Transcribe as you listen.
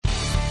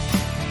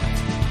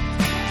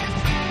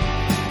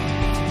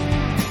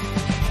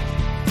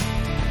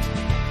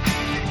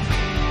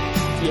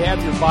you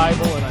have your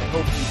Bible, and I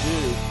hope you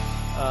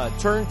do,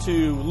 turn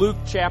to Luke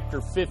chapter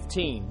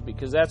 15,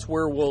 because that's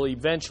where we'll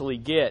eventually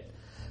get.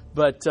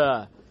 But,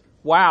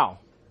 wow,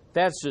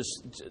 that's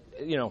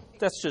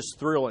just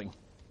thrilling.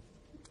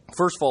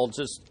 First of all, it's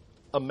just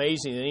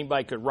amazing that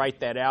anybody could write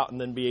that out and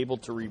then be able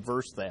to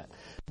reverse that.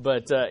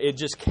 But it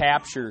just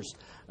captures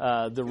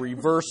the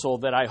reversal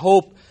that I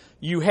hope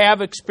you have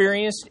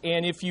experienced,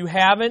 and if you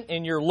haven't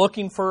and you're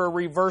looking for a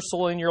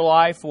reversal in your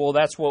life, well,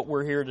 that's what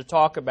we're here to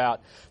talk about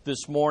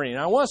this morning.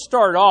 And I want to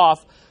start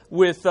off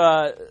with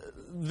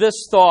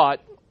this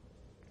thought.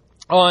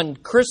 On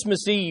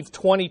Christmas Eve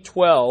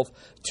 2012,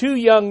 two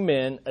young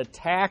men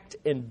attacked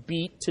and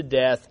beat to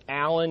death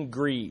Alan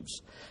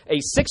Greaves,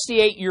 a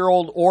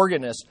 68-year-old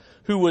organist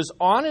who was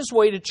on his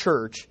way to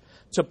church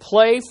to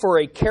play for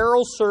a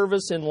carol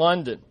service in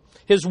London.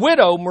 His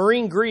widow,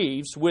 Maureen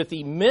Greaves, with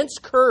immense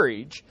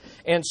courage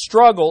and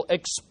struggle,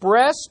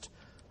 expressed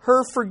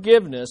her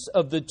forgiveness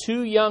of the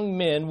two young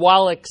men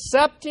while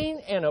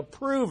accepting and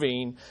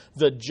approving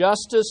the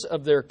justice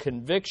of their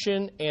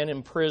conviction and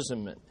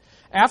imprisonment.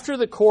 After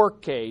the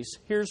court case,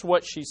 here's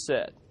what she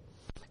said.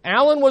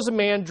 Alan was a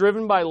man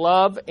driven by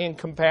love and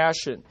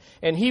compassion,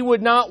 and he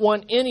would not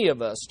want any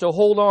of us to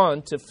hold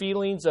on to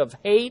feelings of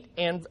hate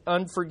and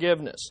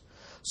unforgiveness.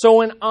 So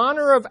in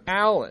honor of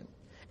Alan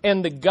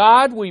and the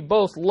God we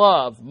both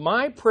love,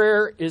 my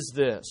prayer is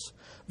this,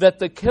 that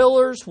the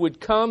killers would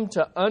come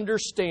to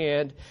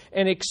understand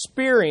and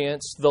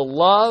experience the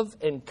love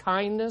and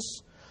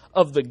kindness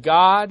of the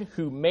God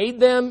who made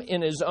them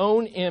in His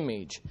own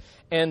image,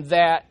 and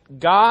that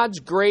God's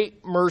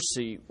great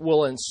mercy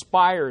will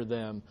inspire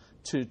them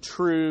to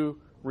true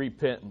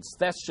repentance.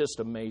 That's just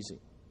amazing.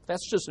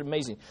 That's just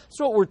amazing. That's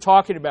what we're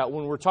talking about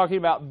when we're talking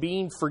about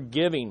being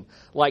forgiving,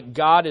 like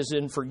God is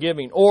in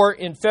forgiving. Or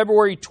in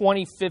February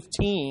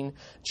 2015,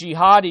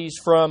 jihadis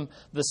from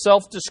the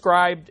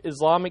self-described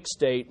Islamic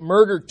State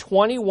murdered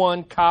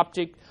 21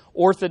 Coptic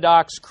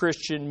Orthodox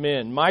Christian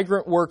men,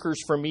 migrant workers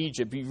from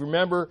Egypt. You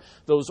remember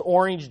those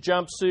orange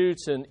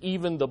jumpsuits and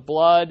even the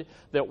blood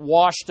that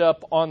washed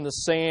up on the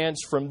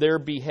sands from their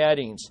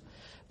beheadings.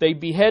 They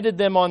beheaded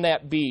them on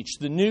that beach.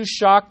 The news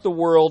shocked the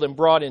world and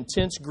brought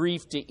intense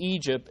grief to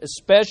Egypt,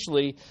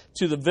 especially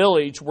to the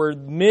village where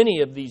many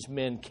of these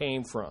men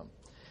came from.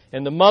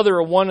 And the mother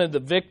of one of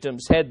the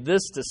victims had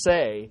this to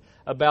say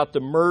about the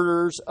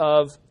murders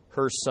of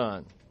her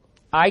son.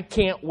 I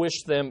can't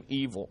wish them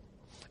evil.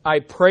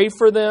 I pray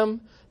for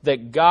them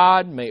that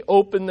God may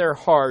open their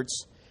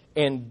hearts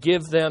and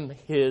give them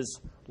His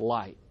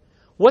light.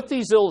 What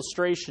these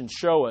illustrations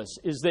show us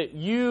is that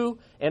you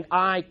and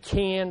I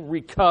can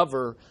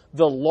recover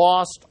the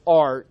lost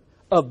art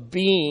of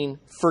being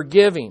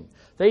forgiving.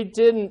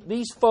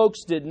 These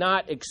folks did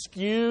not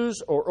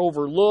excuse or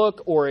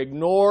overlook or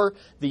ignore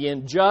the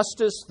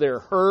injustice, their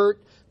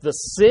hurt, the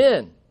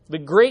sin, the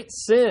great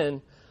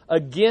sin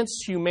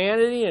against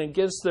humanity and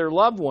against their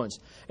loved ones.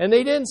 And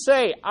they didn't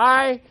say,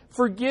 I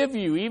forgive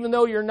you, even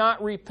though you're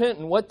not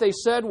repentant. What they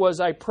said was,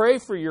 I pray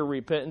for your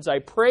repentance. I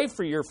pray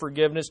for your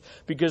forgiveness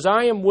because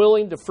I am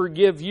willing to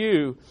forgive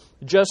you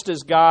just as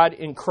God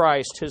in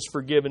Christ has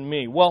forgiven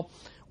me. Well,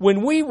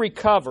 when we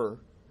recover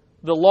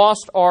the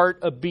lost art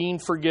of being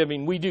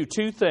forgiving, we do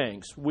two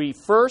things. We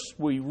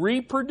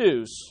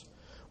reproduce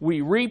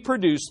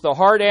the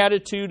heart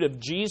attitude of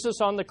Jesus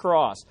on the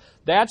cross.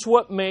 That's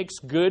what makes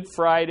Good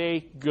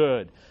Friday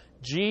good.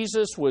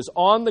 Jesus was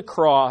on the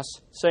cross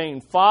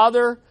saying,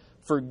 Father,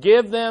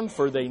 forgive them,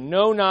 for they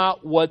know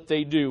not what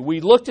they do. We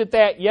looked at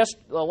that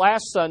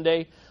last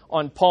Sunday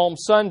on Palm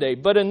Sunday.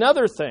 But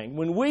another thing,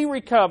 when we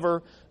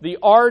recover the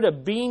art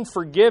of being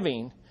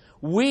forgiving,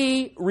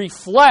 we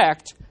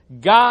reflect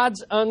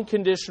God's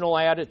unconditional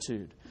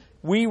attitude.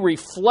 We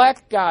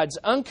reflect God's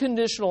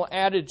unconditional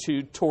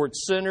attitude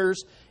towards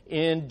sinners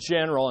in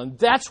general. And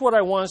that's what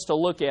I want us to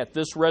look at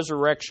this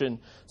Resurrection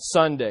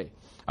Sunday.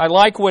 I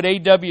like what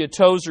A.W.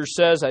 Tozer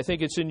says. I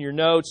think it's in your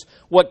notes.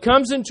 What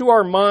comes into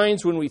our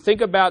minds when we think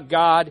about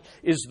God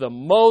is the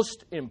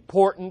most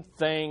important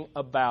thing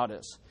about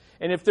us.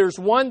 And if there's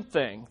one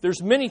thing,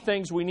 there's many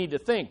things we need to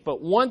think,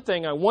 but one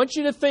thing I want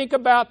you to think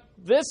about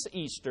this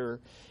Easter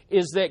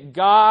is that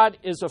God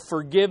is a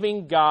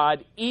forgiving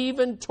God,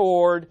 even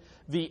toward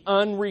the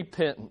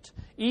unrepentant,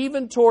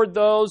 even toward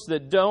those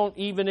that don't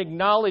even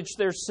acknowledge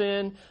their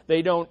sin.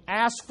 They don't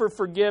ask for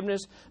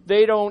forgiveness.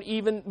 They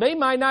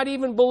might not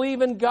even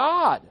believe in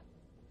God.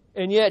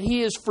 And yet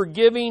He is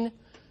forgiving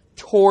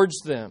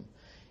towards them.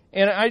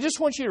 And I just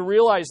want you to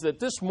realize that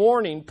this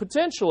morning,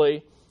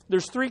 potentially,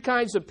 there's three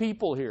kinds of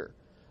people here.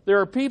 There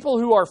are people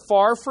who are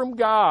far from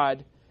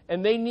God,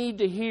 and they need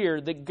to hear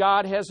that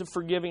God has a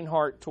forgiving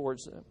heart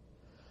towards them.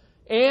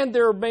 And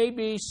there may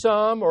be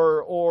some,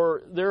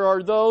 or there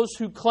are those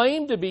who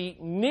claim to be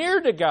near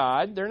to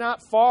God. They're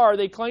not far.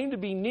 They claim to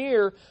be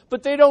near,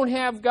 but they don't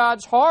have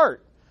God's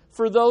heart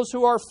for those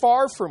who are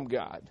far from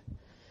God.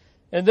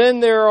 And then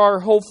there are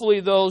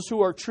hopefully those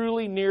who are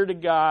truly near to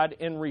God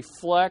and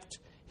reflect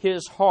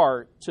His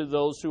heart to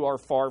those who are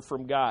far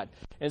from God.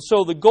 And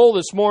so the goal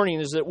this morning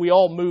is that we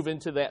all move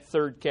into that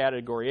third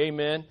category.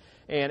 Amen?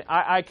 And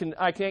I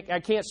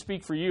can't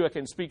speak for you. I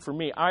can speak for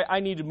me. I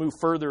need to move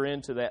further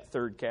into that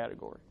third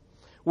category,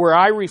 where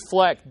I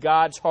reflect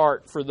God's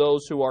heart for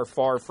those who are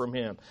far from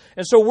Him.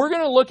 And so we're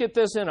going to look at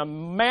this in a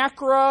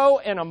macro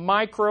and a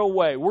micro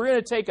way. We're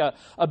going to take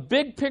a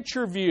big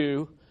picture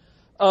view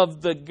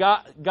of the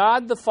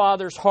God the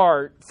Father's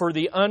heart for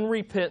the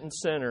unrepentant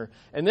sinner.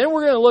 And then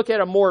we're going to look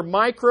at a more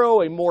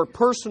micro, a more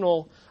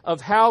personal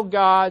of how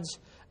God's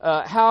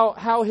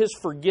how His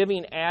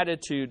forgiving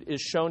attitude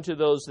is shown to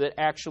those that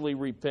actually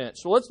repent.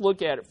 So let's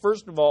look at it.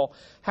 First of all,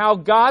 how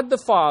God the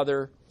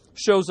Father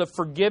shows a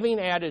forgiving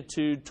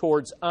attitude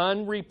towards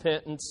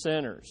unrepentant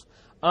sinners.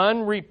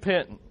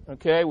 Unrepentant.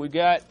 Okay, we've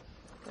got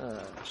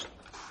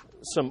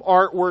some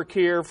artwork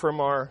here from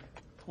our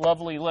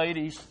lovely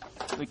ladies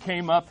that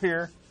came up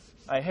here.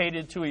 I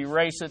hated to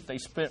erase it. They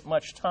spent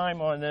much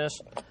time on this.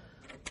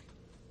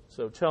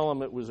 So tell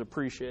them it was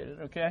appreciated,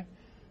 okay?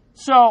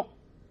 So,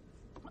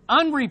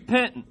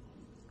 unrepentant.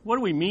 What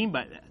do we mean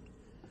by that?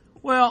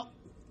 Well,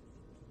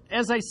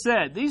 as I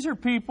said, these are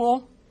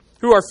people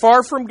who are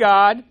far from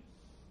God,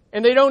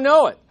 and they don't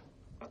know it.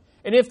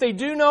 And if they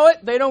do know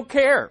it, they don't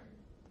care.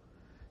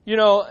 You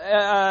know,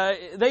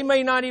 they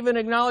may not even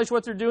acknowledge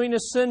what they're doing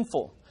is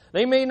sinful.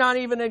 They may not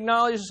even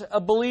acknowledge a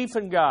belief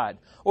in God.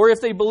 Or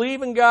if they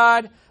believe in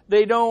God,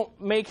 they don't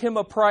make Him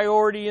a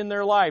priority in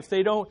their life.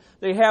 They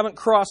haven't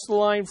crossed the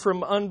line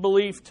from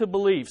unbelief to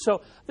belief.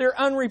 So they're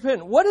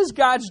unrepentant. What is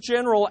God's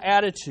general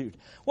attitude?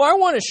 Well, I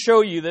want to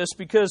show you this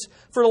because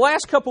for the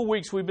last couple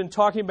weeks we've been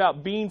talking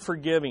about being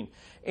forgiving.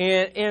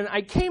 And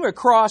I came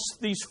across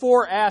these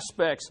 4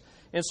 aspects.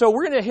 And so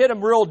we're going to hit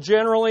them real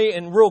generally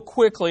and real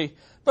quickly.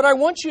 But I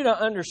want you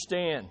to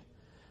understand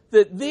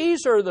that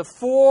this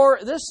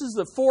is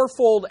the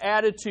fourfold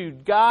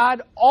attitude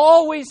God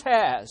always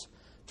has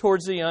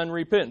towards the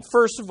unrepentant.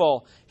 First of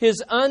all,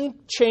 His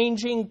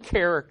unchanging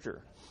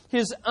character.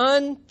 His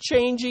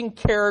unchanging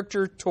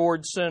character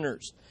towards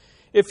sinners.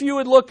 If you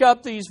would look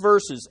up these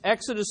verses,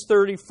 Exodus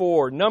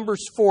 34,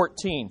 Numbers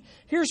 14,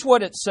 here's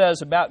what it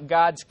says about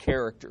God's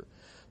character.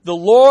 The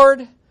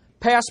Lord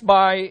passed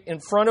by in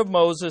front of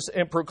Moses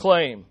and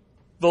proclaimed,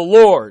 the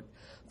Lord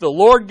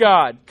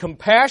God,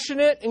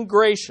 compassionate and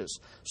gracious,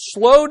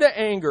 slow to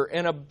anger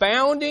and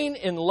abounding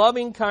in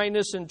loving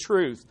kindness and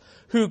truth,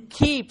 who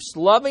keeps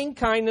loving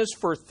kindness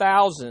for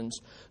thousands,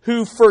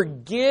 who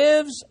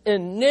forgives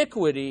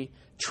iniquity,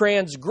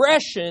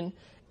 transgression,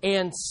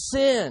 and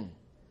sin.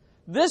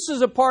 This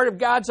is a part of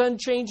God's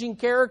unchanging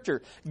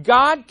character.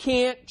 God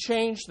can't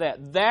change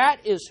that.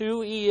 That is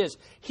who He is.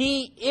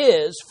 He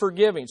is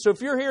forgiving. So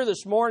if you're here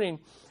this morning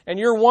and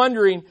you're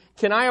wondering,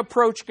 can I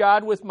approach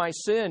God with my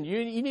sin?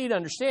 You need to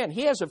understand,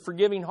 He has a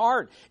forgiving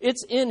heart.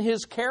 It's in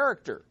His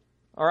character.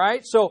 All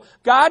right? So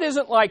God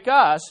isn't like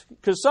us,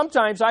 because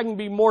sometimes I can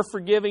be more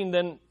forgiving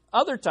than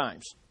other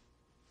times.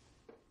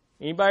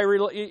 Anybody,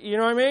 you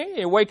know what I mean?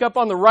 You wake up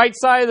on the right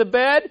side of the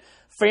bed,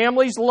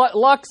 family's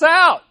luck's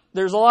out.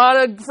 There's a lot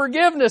of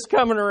forgiveness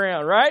coming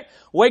around, right?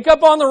 Wake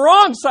up on the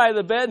wrong side of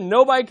the bed and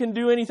nobody can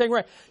do anything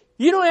right.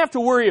 You don't have to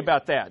worry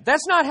about that.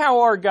 That's not how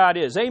our God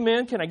is.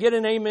 Amen? Can I get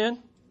an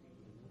amen?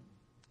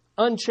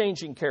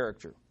 Unchanging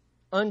character.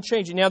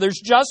 Unchanging. Now, there's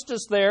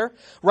justice there,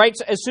 right?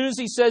 As soon as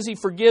He says He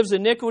forgives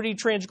iniquity,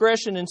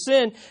 transgression, and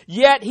sin,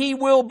 yet He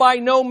will by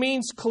no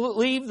means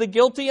leave the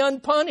guilty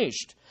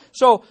unpunished.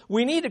 So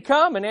we need to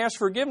come and ask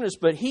forgiveness,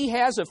 but He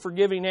has a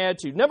forgiving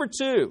attitude. Number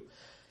 2,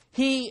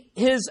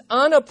 His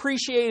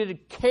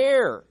unappreciated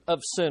care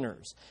of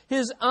sinners.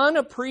 His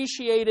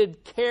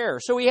unappreciated care.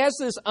 So He has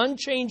this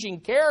unchanging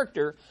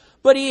character,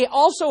 but He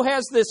also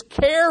has this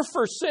care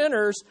for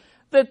sinners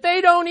that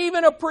they don't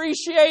even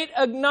appreciate,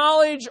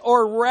 acknowledge,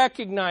 or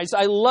recognize.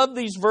 I love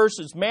these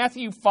verses.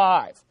 Matthew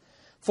 5,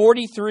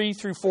 43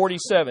 through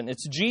 47.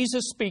 It's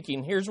Jesus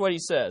speaking. Here's what He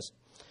says.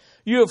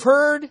 You have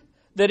heard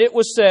that it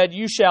was said,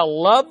 you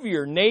shall love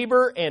your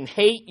neighbor and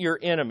hate your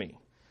enemy.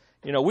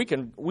 You know, we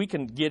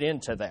can get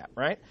into that,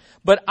 right?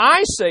 But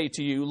I say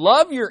to you,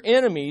 love your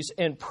enemies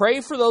and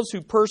pray for those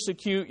who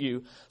persecute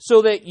you,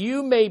 so that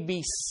you may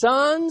be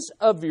sons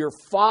of your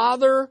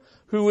Father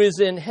who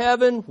is in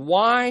heaven.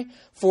 Why?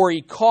 For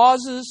He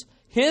causes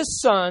His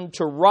sun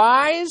to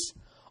rise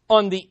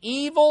on the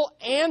evil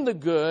and the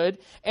good,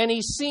 and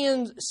He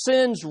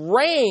sends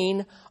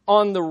rain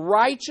on the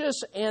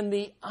righteous and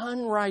the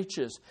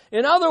unrighteous.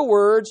 In other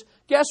words,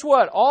 guess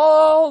what?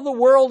 All the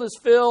world is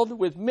filled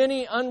with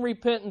many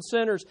unrepentant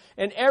sinners,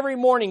 and every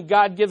morning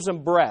God gives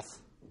them breath.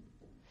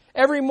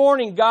 Every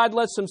morning God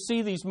lets them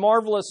see these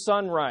marvelous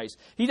sunrise.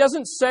 He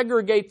doesn't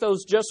segregate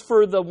those just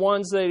for the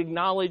ones that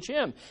acknowledge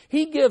Him.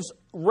 He gives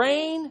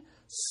rain,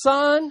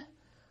 sun,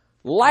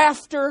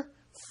 laughter,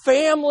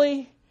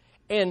 family,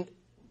 and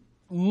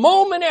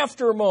moment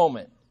after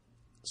moment,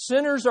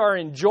 sinners are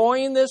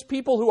enjoying this.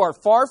 People who are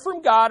far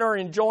from God are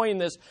enjoying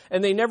this,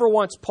 and they never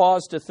once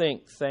pause to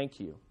think, thank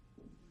you.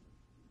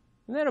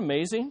 Isn't that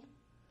amazing?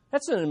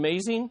 That's an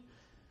amazing,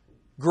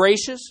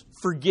 gracious,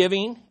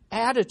 forgiving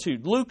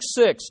attitude. Luke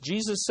 6,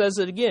 Jesus says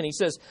it again. He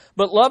says,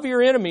 "But love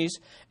your enemies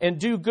and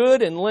do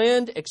good and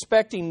lend,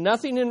 expecting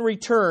nothing in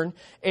return,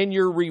 and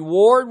your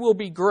reward will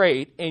be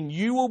great, and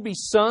you will be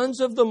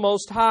sons of the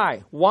Most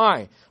High."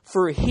 Why?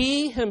 "For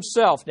He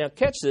Himself," now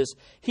catch this,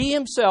 "He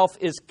Himself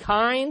is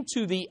kind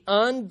to the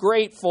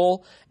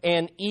ungrateful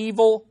and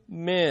evil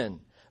men.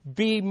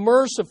 Be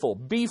merciful,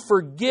 be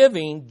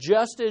forgiving,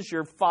 just as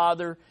your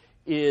Father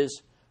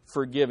is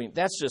forgiving."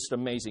 That's just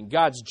amazing.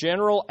 God's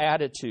general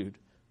attitude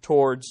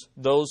towards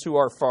those who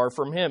are far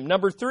from Him.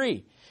 Number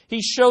 3,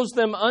 He shows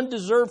them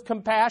undeserved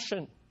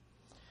compassion.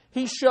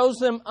 He shows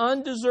them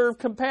undeserved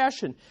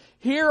compassion.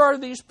 Here are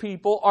these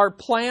people. Our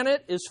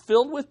planet is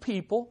filled with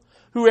people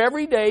who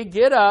every day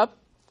get up.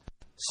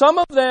 Some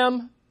of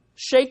them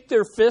shake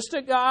their fist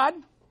at God.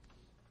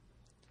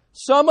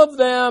 Some of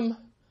them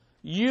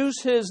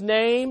use His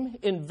name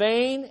in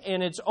vain,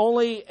 and it's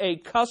only a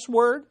cuss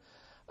word.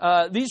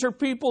 These are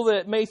people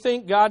that may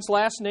think God's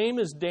last name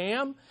is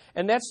damn,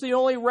 and that's the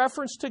only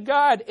reference to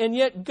God. And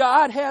yet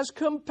God has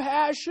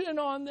compassion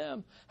on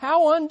them.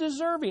 How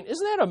undeserving.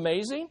 Isn't that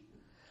amazing?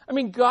 I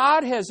mean,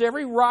 God has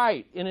every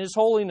right in His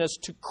holiness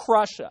to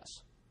crush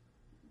us.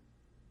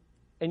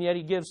 And yet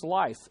He gives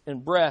life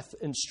and breath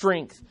and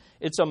strength.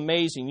 It's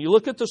amazing. You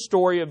look at the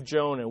story of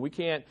Jonah. We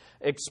can't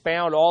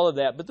expound all of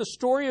that. But the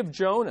story of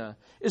Jonah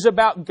is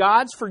about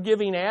God's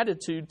forgiving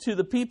attitude to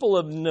the people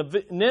of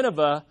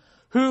Nineveh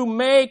who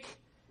make,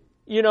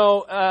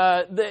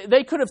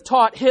 they could have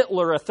taught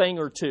Hitler a thing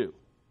or two.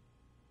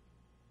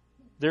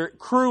 Their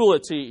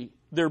cruelty,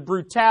 their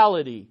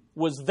brutality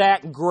was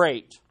that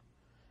great.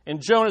 And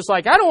Jonah's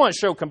like, I don't want to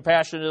show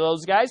compassion to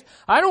those guys.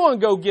 I don't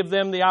want to go give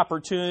them the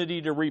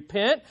opportunity to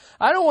repent.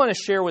 I don't want to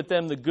share with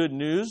them the good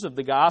news of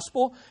the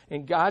gospel.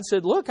 And God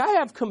said, look, I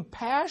have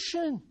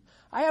compassion.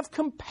 I have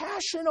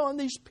compassion on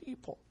these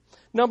people.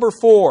 Number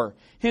 4,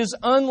 His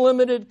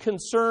unlimited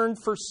concern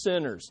for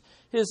sinners.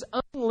 His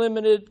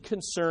unlimited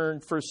concern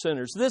for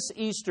sinners. This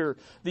Easter,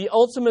 the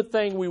ultimate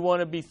thing we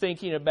want to be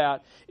thinking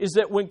about is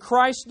that when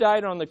Christ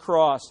died on the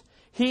cross,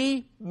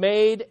 He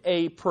made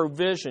a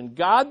provision.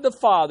 God the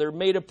Father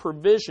made a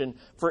provision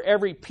for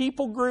every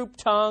people group,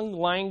 tongue,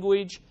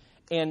 language,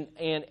 and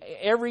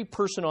every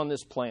person on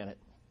this planet.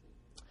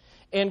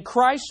 And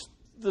Christ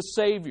the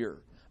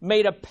Savior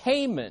made a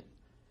payment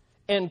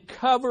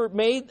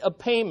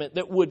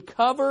that would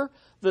cover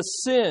the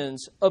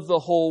sins of the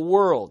whole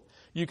world.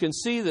 You can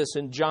see this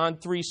in John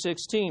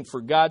 3:16.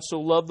 "For God so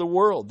loved the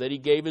world that He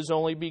gave His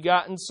only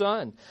begotten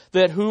Son,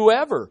 that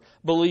whoever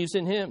believes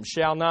in Him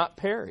shall not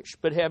perish,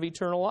 but have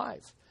eternal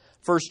life."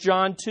 1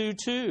 John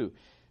 2:2.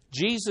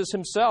 Jesus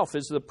Himself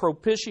is the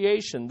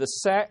propitiation, the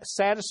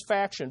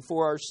satisfaction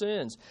for our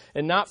sins,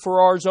 and not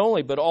for ours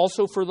only, but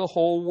also for the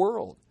whole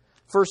world.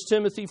 1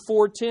 Timothy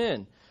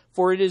 4:10.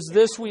 "For it is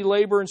this we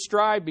labor and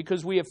strive,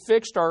 because we have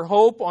fixed our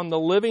hope on the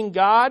living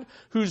God,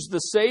 who's the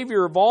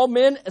Savior of all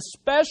men,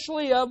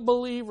 especially of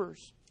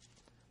believers."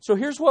 So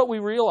here's what we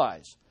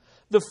realize.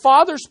 The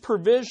Father's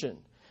provision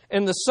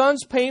and the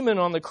Son's payment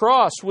on the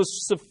cross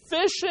was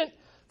sufficient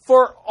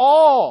for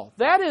all.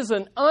 That is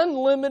an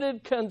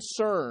unlimited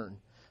concern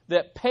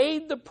that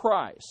paid the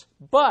price.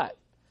 But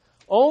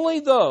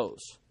only those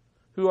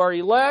who are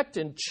elect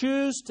and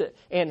choose to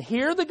and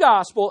hear the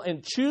gospel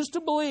and choose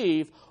to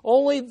believe,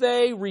 only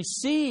they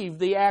receive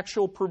the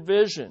actual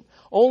provision.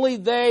 Only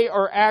they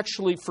are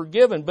actually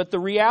forgiven. But the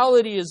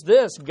reality is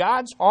this: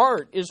 God's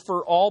heart is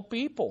for all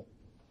people.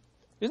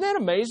 Isn't that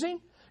amazing?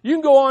 You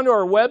can go onto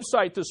our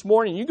website this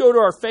morning. You can go to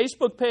our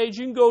Facebook page.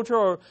 You can go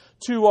to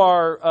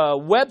our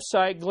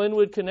website,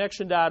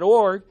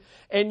 glenwoodconnection.org,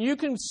 and you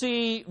can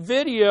see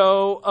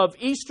video of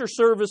Easter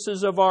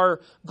services of our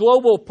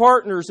global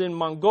partners in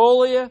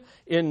Mongolia,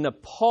 in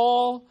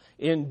Nepal,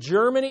 in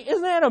Germany.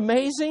 Isn't that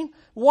amazing?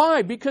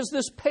 Why? Because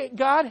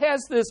God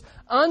has this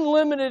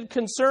unlimited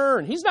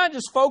concern. He's not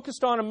just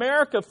focused on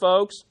America,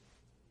 folks.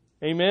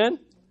 Amen?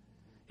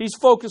 He's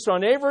focused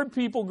on every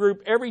people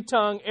group, every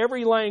tongue,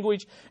 every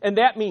language, and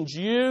that means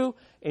you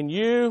and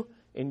you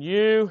and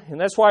you.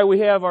 And that's why we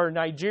have our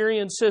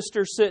Nigerian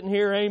sister sitting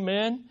here,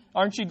 amen.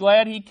 Aren't you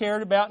glad He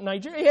cared about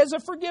Nigeria? He has a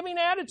forgiving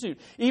attitude,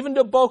 even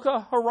to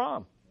Boko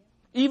Haram,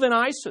 even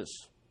ISIS,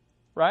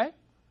 right?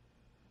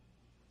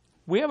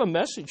 We have a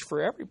message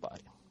for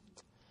everybody.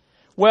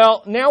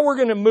 Well, now we're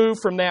going to move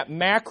from that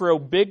macro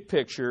big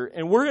picture,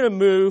 and we're going to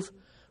move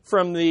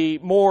from the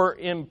more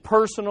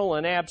impersonal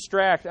and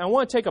abstract. I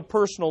want to take a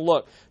personal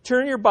look.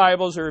 Turn your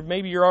Bibles, or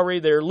maybe you're already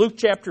there, Luke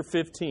chapter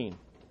 15.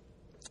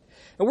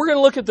 And we're going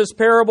to look at this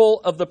parable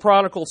of the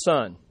prodigal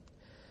son.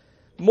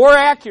 More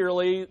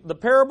accurately, the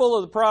parable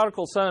of the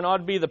prodigal son ought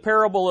to be the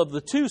parable of the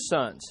two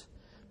sons.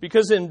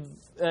 Because in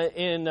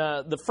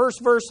the first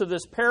verse of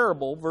this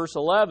parable, verse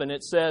 11,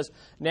 it says,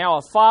 "Now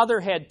a father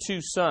had two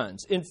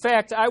sons." In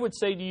fact, I would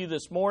say to you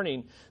this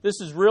morning,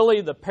 this is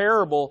really the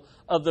parable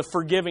of the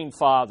forgiving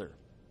father.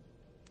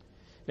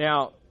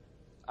 Now,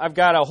 I've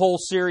got a whole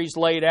series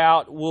laid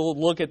out. We'll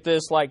look at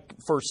this like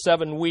for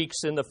 7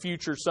 weeks in the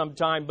future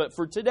sometime. But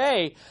for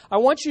today, I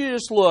want you to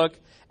just look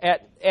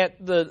at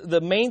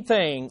the main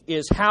thing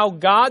is how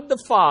God the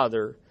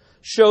Father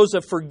shows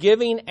a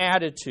forgiving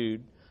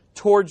attitude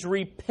towards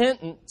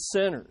repentant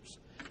sinners.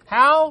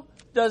 How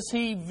does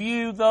He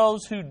view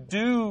those who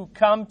do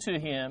come to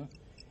Him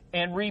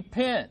and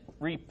repent?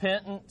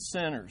 Repentant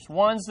sinners.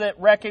 Ones that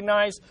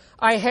recognize,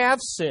 I have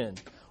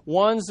sinned.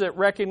 Ones that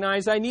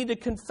recognize, I need to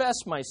confess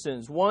my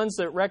sins. Ones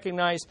that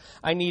recognize,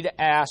 I need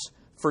to ask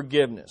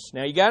forgiveness.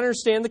 Now, you got to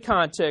understand the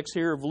context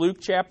here of Luke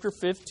chapter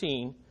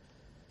 15.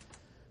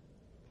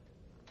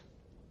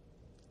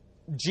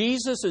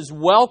 Jesus is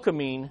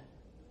welcoming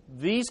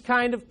these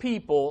kind of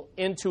people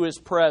into His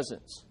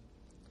presence.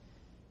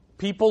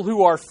 People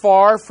who are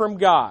far from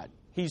God.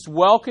 He's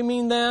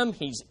welcoming them.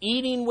 He's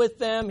eating with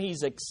them.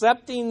 He's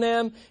accepting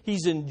them.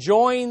 He's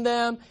enjoying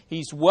them.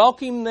 He's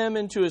welcoming them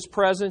into His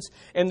presence.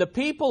 And the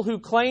people who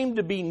claim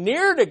to be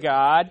near to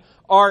God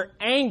are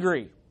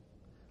angry.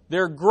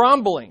 They're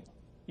grumbling.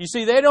 You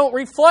see, they don't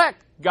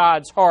reflect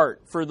God's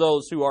heart for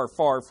those who are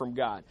far from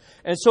God.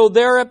 And so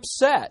they're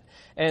upset.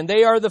 And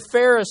they are the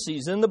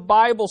Pharisees and the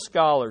Bible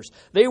scholars.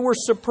 They were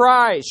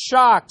surprised,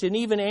 shocked, and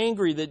even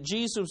angry that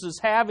Jesus was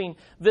having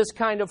this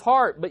kind of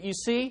heart. But you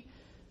see,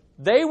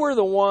 they were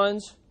the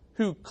ones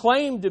who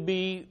claimed to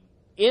be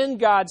in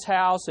God's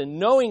house and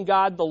knowing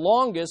God the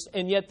longest,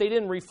 and yet they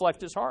didn't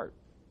reflect His heart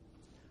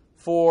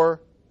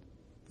for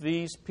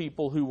these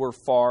people who were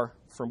far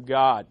from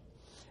God.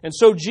 And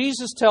so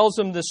Jesus tells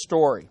them this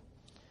story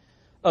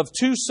of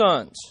two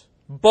sons,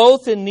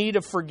 both in need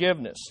of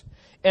forgiveness,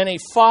 and a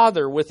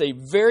father with a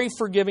very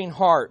forgiving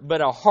heart,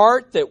 but a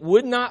heart that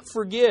would not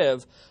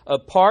forgive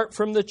apart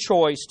from the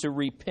choice to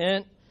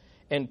repent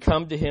and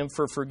come to Him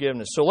for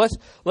forgiveness. So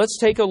let's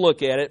take a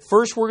look at it.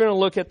 First, we're going to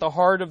look at the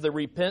heart of the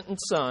repentant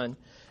son,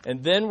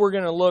 and then we're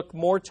going to look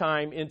more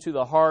time into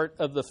the heart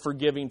of the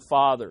forgiving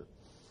father.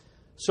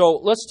 So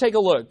let's take a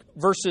look.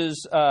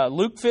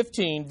 Luke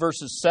 15,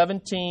 verses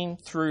 17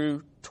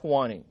 through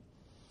 20.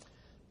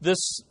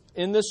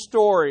 In this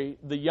story,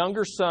 the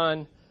younger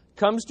son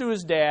comes to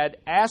his dad,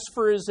 asks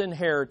for his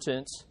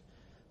inheritance.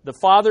 The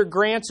father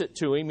grants it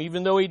to him,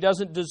 even though he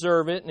doesn't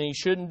deserve it and he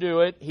shouldn't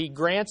do it. He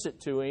grants it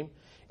to him.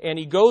 And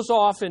he goes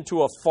off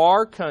into a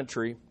far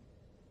country,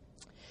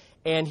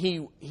 and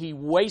he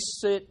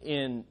wastes it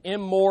in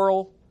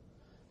immoral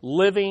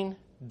living,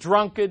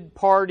 drunken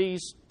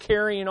parties,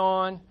 carrying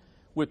on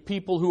with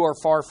people who are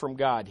far from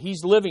God.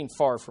 He's living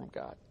far from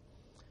God.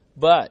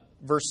 But,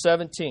 verse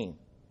 17,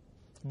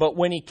 but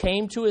when he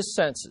came to his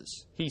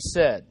senses, he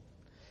said,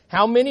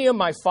 how many of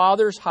my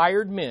father's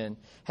hired men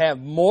have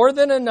more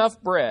than enough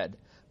bread,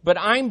 but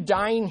I'm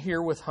dying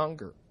here with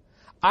hunger?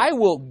 I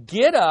will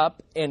get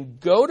up and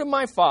go to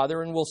my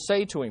father and will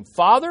say to him,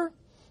 Father,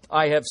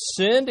 I have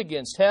sinned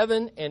against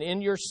heaven and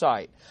in your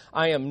sight.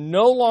 I am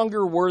no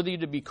longer worthy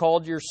to be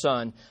called your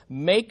son.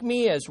 Make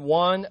me as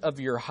one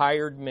of your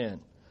hired men.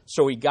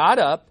 So he got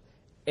up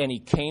and he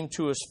came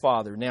to his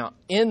father. Now,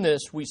 in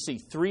this, we see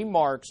three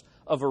marks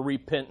of a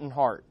repentant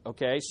heart.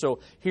 Okay, so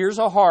here's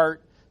a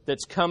heart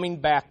that's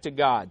coming back to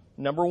God.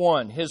 Number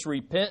one, his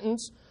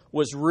repentance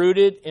was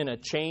rooted in a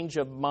change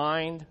of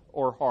mind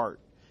or heart.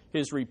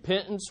 His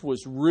repentance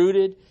was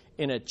rooted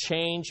in a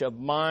change of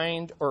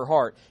mind or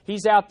heart.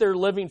 He's out there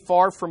living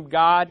far from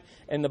God,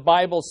 and the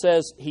Bible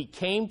says he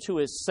came to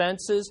his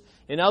senses.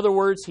 In other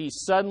words, he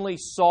suddenly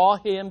saw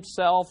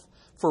himself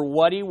for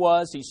what he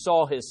was. He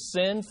saw his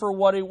sin for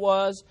what it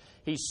was.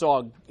 He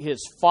saw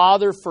his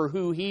father for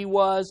who he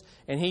was,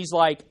 and he's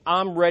like,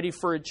 I'm ready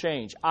for a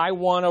change. I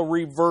want a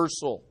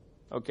reversal.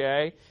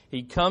 Okay?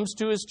 He comes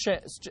to his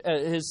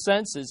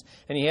senses,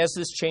 and he has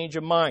this change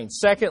of mind.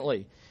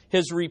 Secondly,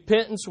 his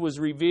repentance was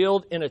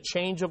revealed in a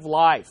change of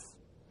life.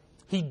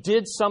 He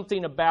did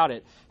something about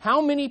it.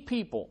 How many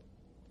people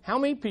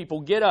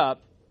get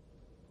up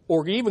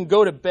or even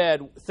go to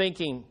bed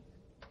thinking,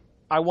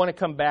 I want to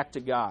come back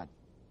to God,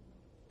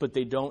 but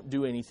they don't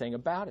do anything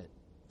about it?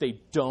 They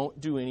don't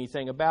do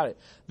anything about it.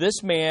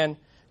 This man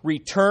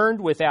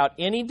returned without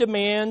any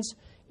demands,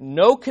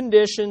 no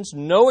conditions,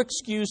 no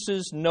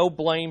excuses, no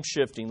blame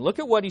shifting. Look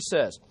at what he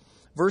says.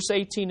 Verse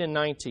 18 and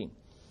 19.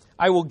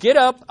 I will get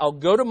up, I'll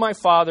go to my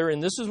father,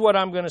 and this is what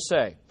I'm going to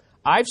say.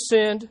 I've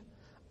sinned.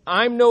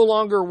 I'm no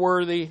longer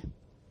worthy.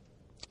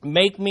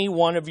 Make me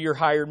one of your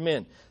hired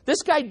men.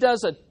 This guy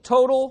does a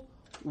total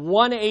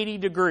 180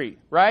 degree,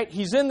 right?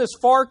 He's in this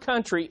far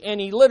country, and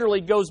he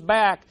literally goes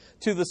back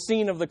to the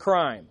scene of the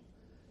crime.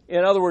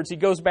 In other words, he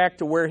goes back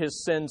to where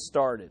his sin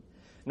started.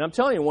 And I'm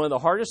telling you, one of the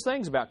hardest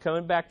things about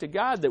coming back to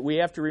God that we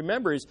have to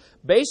remember is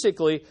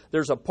basically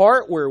there's a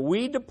part where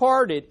we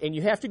departed, and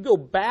you have to go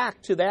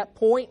back to that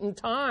point in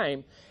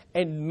time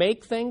and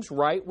make things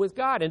right with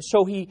God. And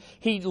so he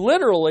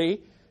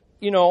literally,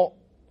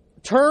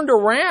 turned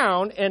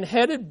around and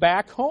headed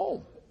back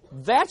home.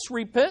 That's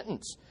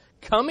repentance.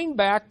 Coming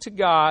back to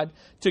God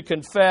to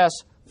confess,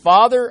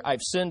 Father,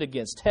 I've sinned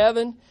against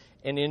heaven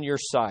and in your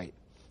sight.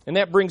 And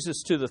that brings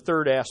us to the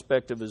third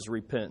aspect of his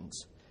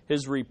repentance.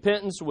 His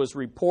repentance was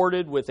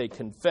reported with a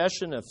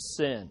confession of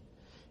sin.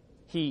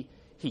 He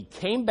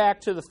came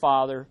back to the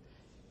Father,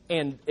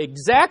 and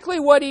exactly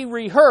what he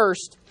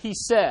rehearsed, he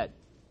said.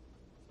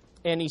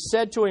 And he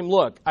said to him,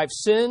 look, I've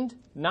sinned.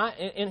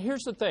 And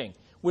here's the thing.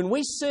 When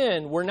we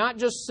sin, we're not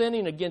just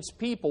sinning against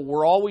people.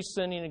 We're always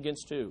sinning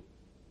against who?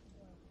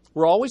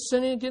 We're always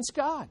sinning against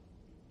God.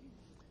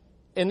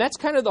 And that's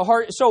kind of the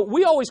heart. So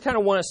we always kind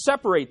of want to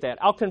separate that.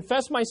 I'll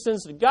confess my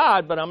sins to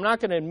God, but I'm not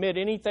going to admit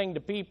anything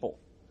to people.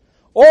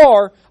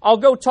 Or I'll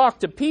go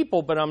talk to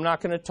people, but I'm not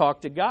going to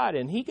talk to God.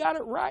 And he got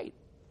it right.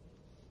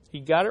 He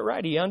got it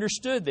right. He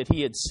understood that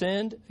he had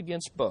sinned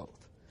against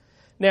both.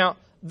 Now,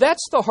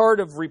 that's the heart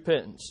of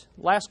repentance.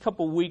 Last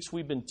couple of weeks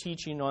we've been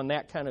teaching on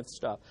that kind of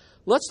stuff.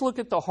 Let's look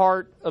at the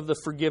heart of the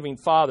forgiving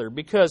Father,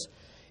 because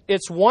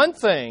it's one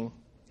thing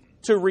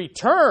to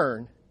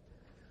return,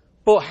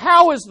 but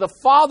how is the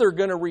Father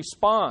going to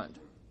respond?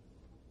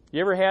 You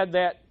ever had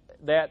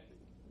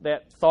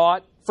that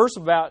thought? First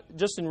about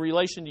just in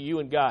relation to you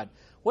and God.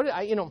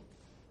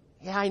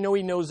 I know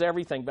He knows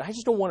everything, but I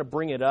just don't want to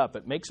bring it up.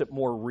 It makes it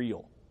more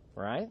real,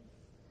 right?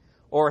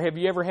 Or have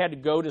you ever had to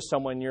go to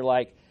someone and you're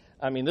like,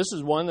 this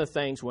is one of the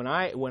things when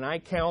I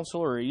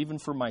counsel, or even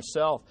for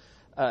myself,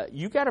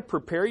 you got to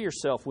prepare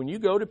yourself. When you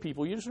go to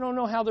people, you just don't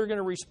know how they're going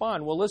to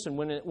respond. Well, listen,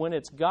 when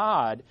it's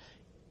God,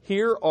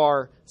 here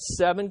are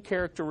 7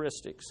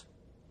 characteristics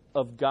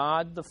of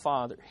God the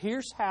Father.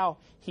 Here's how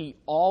He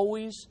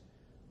always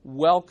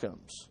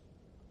welcomes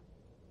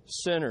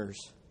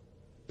sinners,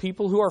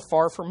 people who are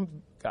far from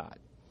God.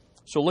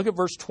 So look at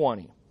verse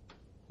 20.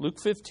 Luke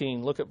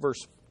 15, look at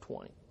verse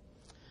 20.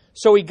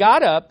 So he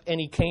got up and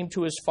he came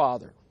to his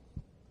father.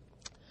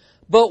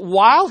 But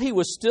while he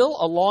was still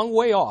a long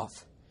way off,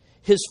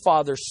 his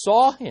father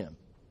saw him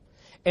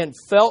and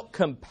felt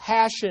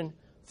compassion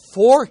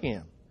for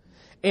him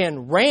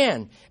and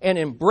ran and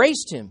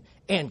embraced him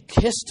and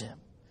kissed him.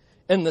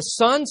 And the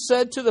son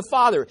said to the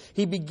father,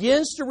 he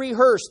begins to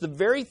rehearse the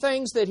very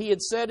things that he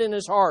had said in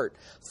his heart.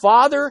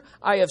 Father,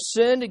 I have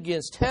sinned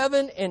against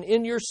heaven and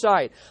in your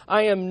sight.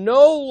 I am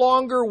no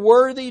longer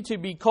worthy to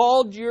be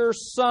called your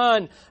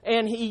son.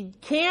 And he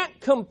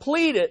can't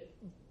complete it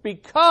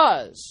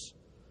because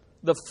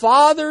the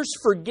father's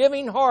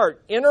forgiving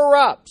heart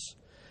interrupts.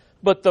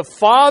 But the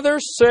father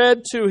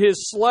said to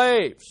his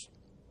slaves,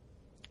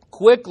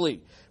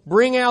 quickly,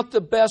 bring out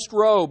the best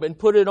robe and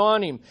put it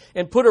on him,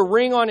 and put a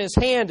ring on his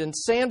hand and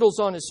sandals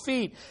on his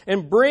feet,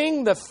 and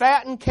bring the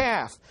fattened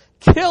calf,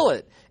 kill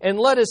it, and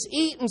let us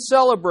eat and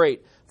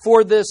celebrate.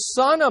 For this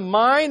son of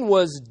mine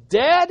was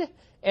dead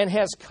and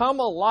has come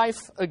alive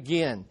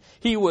again.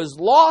 He was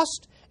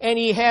lost and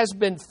he has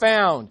been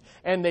found.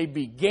 And they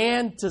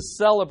began to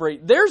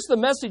celebrate. There's the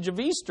message of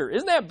Easter.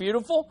 Isn't that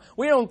beautiful?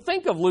 We don't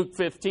think of Luke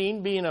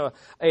 15 being a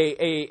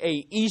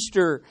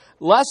Easter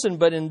lesson,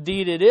 but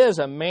indeed it is.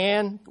 A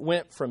man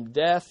went from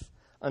death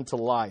unto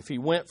life. He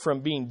went from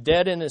being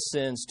dead in his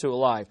sins to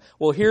alive.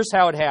 Well, here's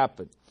how it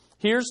happened.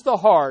 Here's the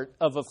heart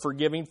of a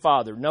forgiving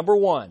father. Number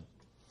 1,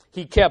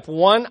 he kept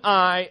one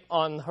eye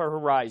on the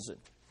horizon.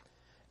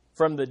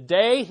 From the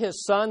day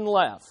his son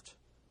left,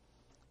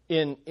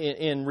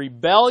 in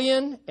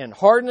rebellion and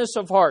hardness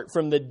of heart,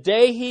 from the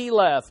day he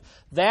left,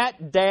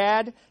 that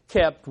dad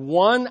kept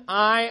one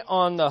eye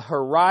on the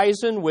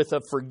horizon with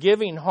a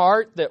forgiving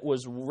heart that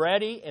was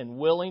ready and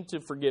willing to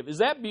forgive. Is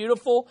that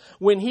beautiful?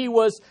 When he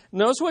was,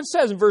 notice what it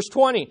says in verse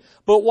 20,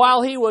 but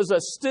while he was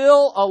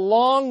still a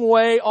long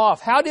way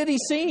off. How did he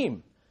see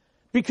him?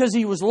 Because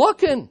he was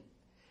looking.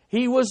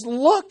 He was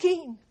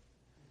looking.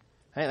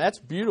 Hey, that's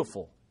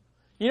beautiful.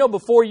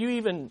 Before you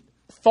even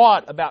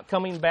thought about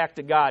coming back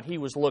to God, He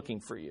was looking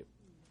for you.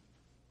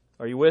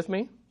 Are you with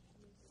me?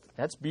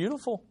 That's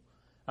beautiful.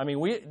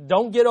 We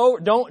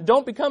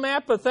don't become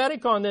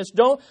apathetic on this.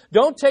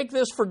 Don't take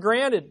this for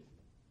granted.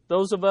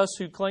 Those of us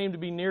who claim to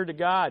be near to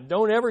God,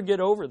 don't ever get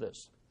over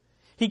this.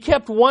 He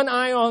kept one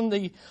eye on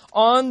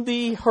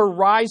the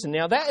horizon.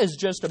 Now that is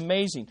just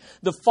amazing.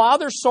 The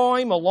Father saw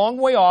him a long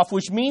way off,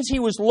 which means he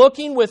was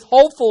looking with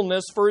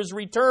hopefulness for his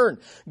return.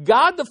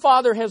 God the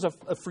Father has a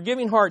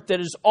forgiving heart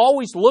that is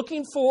always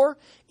looking for,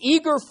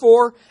 eager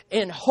for,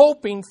 and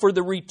hoping for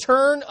the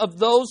return of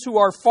those who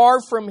are far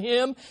from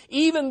Him,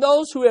 even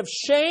those who have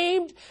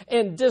shamed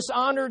and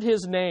dishonored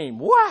His name.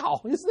 Wow,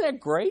 isn't that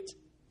great?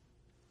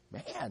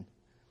 Man.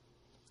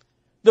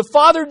 The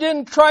Father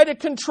didn't try to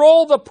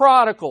control the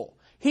prodigal.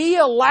 He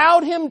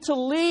allowed him to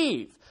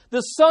leave.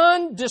 The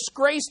son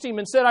disgraced him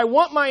and said, I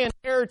want my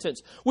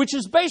inheritance, which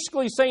is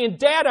basically saying,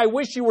 Dad, I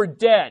wish you were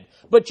dead,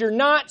 but you're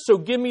not, so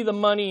give me the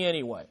money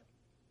anyway.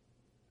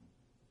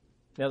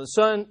 Now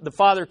the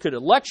father could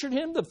have lectured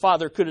him, the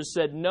father could have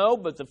said no,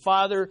 but the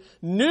father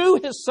knew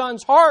his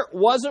son's heart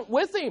wasn't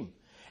with him.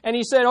 And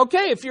he said,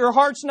 okay, if your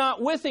heart's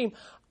not with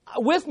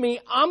me,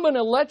 I'm going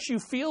to let you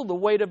feel the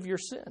weight of your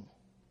sin.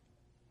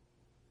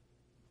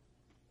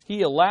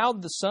 He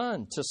allowed the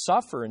son to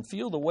suffer and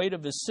feel the weight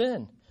of his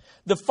sin.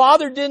 The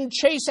father didn't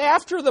chase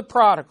after the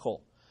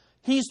prodigal.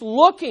 He's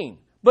looking,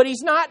 but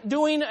he's not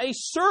doing a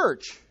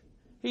search.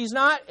 He's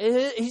not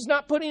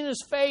putting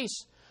his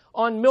face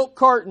on milk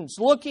cartons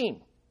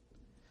looking.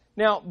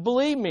 Now,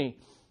 believe me,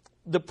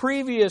 the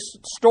previous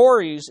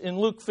stories in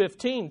Luke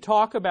 15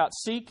 talk about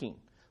seeking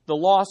the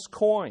lost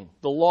coin,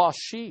 the lost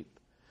sheep.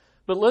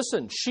 But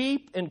listen,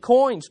 sheep and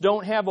coins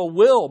don't have a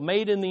will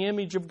made in the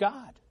image of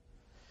God.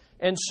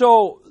 And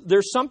so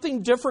there's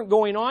something different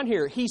going on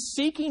here. He's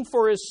seeking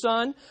for his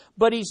son,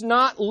 but he's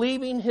not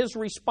leaving his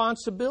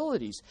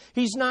responsibilities.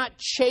 He's not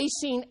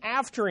chasing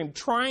after him,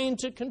 trying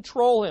to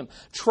control him,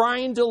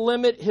 trying to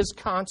limit his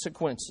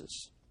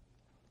consequences.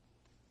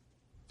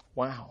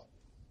 Wow.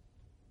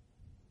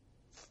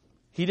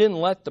 He didn't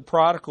let the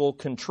prodigal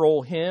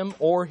control him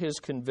or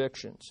his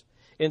convictions.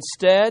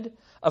 Instead,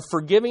 a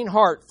forgiving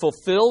heart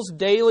fulfills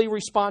daily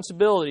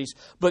responsibilities,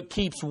 but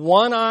keeps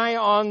one eye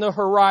on the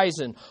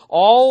horizon,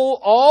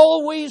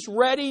 always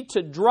ready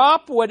to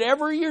drop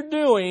whatever you're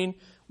doing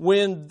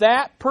when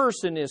that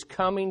person is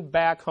coming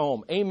back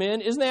home.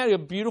 Amen? Isn't that a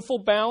beautiful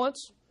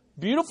balance?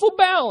 Beautiful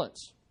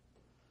balance.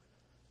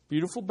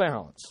 Beautiful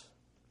balance.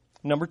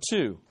 Number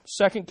 2,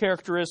 second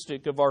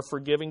characteristic of our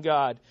forgiving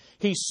God.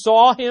 He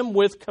saw him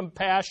with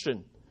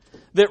compassion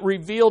that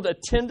revealed a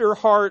tender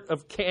heart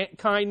of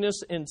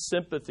kindness and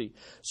sympathy.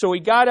 So he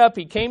got up,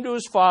 he came to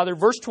his father,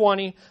 verse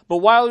 20, but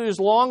while he was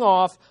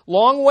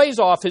long ways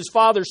off, his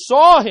father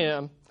saw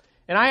him,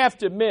 and I have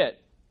to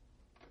admit,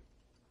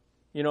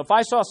 if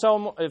I saw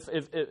someone,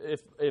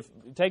 if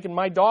taking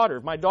my daughter,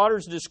 if my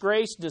daughter's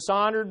disgraced,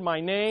 dishonored my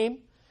name,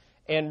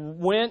 and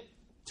went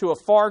to a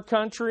far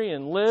country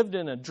and lived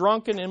in a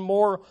drunken,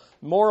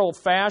 immoral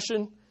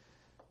fashion,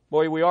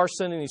 boy, we are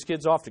sending these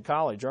kids off to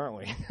college, aren't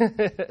we?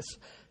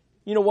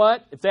 You know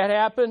what? If that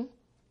happened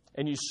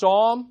and you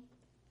saw them,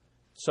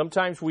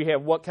 sometimes we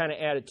have what kind of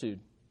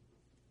attitude?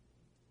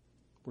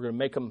 We're going to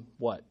make them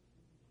what?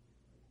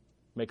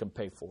 Make them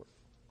pay for it,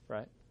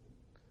 right?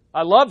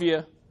 I love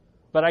you,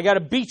 but I got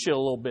to beat you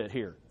a little bit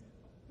here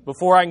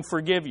before I can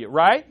forgive you,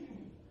 right?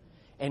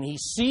 And he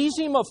sees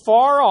him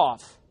afar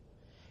off,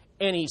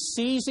 and he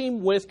sees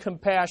him with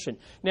compassion.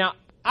 Now,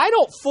 I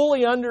don't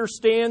fully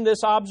understand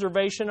this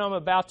observation I'm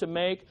about to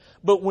make,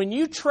 but when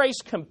you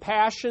trace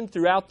compassion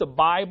throughout the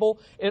Bible,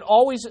 it's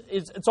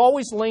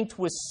always linked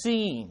with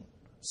seeing.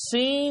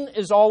 Seeing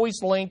is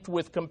always linked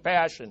with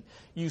compassion.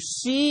 You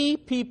see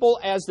people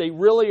as they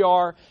really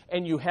are,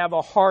 and you have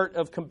a heart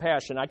of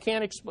compassion. I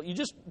can't explain. You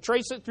just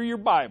trace it through your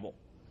Bible.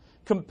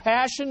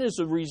 Compassion is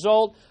a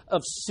result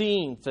of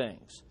seeing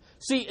things.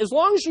 See, as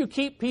long as you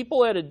keep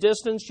people at a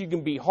distance, you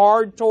can be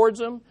hard towards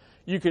them.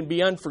 You can be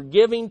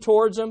unforgiving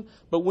towards them,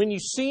 but when you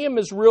see them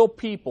as real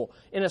people,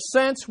 in a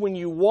sense, when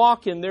you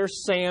walk in their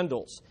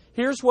sandals,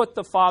 here's what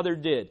the father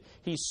did.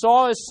 He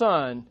saw his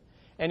son,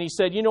 and he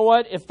said, you know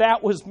what? If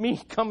that was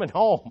me coming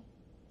home,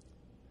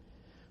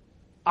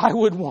 I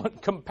would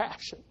want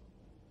compassion.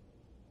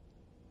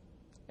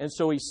 And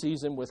so he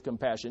sees him with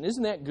compassion.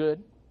 Isn't that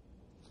good?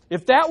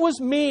 If that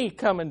was me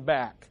coming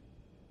back,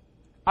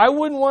 I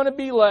wouldn't want to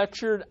be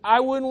lectured. I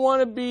wouldn't want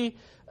to be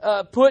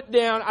put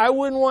down. I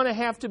wouldn't want to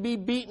have to be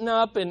beaten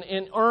up and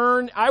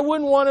earned. I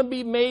wouldn't want to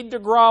be made to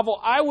grovel.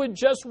 I would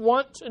just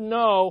want to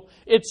know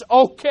it's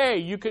okay.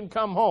 You can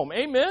come home.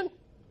 Amen?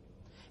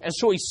 And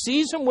so he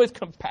sees him with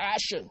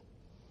compassion.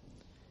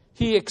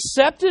 He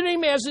accepted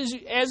him as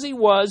he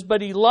was,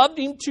 but he loved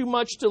him too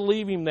much to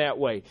leave him that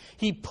way.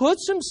 He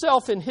puts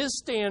himself in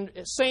his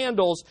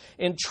sandals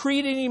and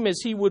treated him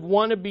as he would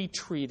want to be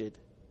treated.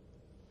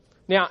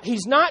 Now,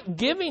 he's not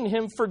giving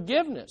him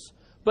forgiveness,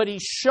 but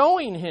he's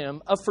showing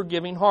him a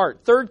forgiving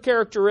heart. Third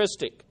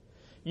characteristic.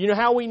 You know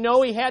how we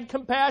know he had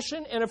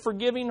compassion and a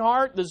forgiving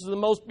heart? This is the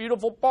most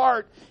beautiful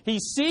part. He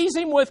sees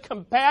him with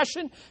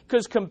compassion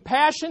because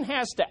compassion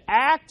has to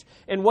act.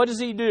 And what does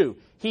he do?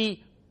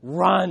 He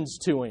runs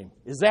to him.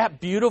 Is that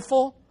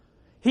beautiful?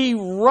 He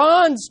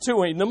runs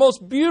to him. The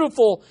most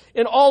beautiful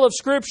in all of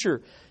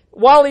Scripture.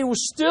 While he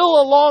was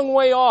still a long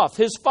way off,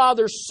 his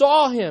father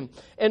saw him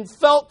and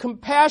felt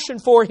compassion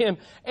for him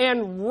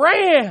and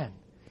ran.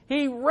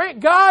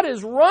 God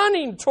is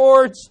running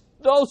towards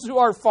those who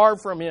are far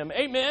from him.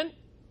 Amen?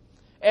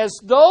 As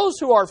those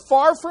who are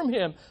far from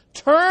him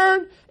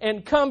turn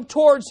and come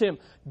towards him,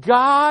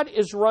 God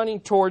is running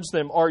towards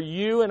them. Are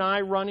you and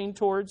I running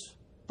towards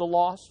the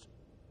lost?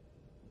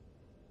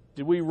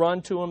 Did we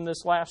run to them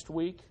this last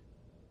week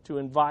to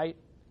invite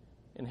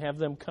and have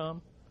them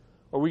come?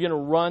 Are we going to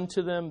run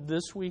to them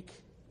this week?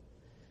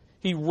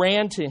 He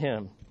ran to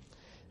him.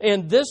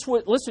 And this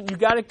was, listen, you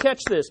got to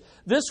catch this.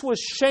 This was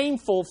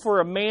shameful for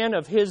a man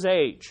of his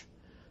age.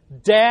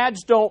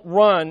 Dads don't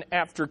run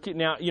after kids.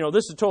 Now,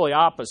 this is totally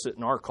opposite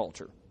in our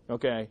culture,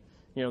 okay?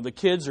 The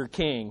kids are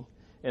king,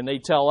 and they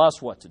tell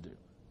us what to do.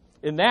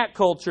 In that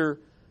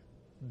culture,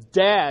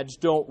 dads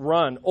don't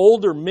run.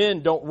 Older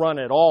men don't run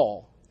at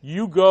all.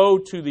 You go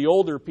to the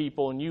older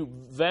people, and you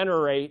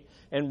venerate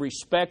and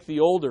respect the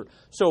older.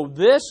 So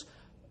this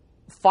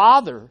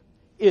father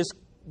is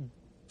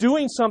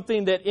doing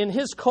something that in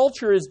his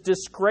culture is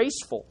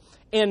disgraceful.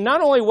 And not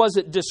only was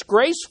it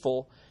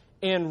disgraceful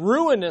and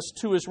ruinous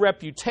to his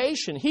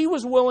reputation, he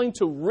was willing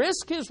to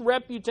risk his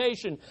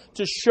reputation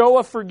to show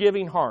a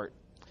forgiving heart.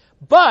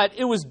 But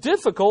it was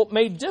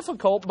made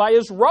difficult by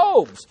his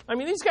robes. I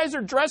mean, these guys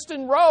are dressed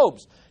in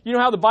robes. You know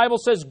how the Bible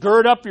says,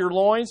 gird up your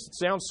loins? It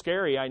sounds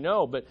scary, I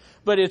know.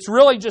 But it's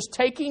really just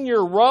taking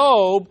your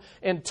robe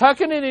and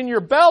tucking it in your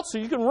belt so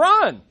you can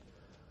run.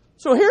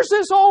 So here's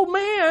this old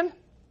man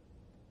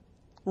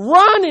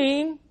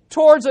running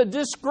towards a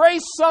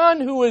disgraced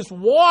son who is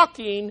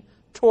walking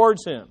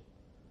towards him.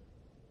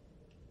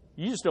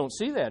 You just don't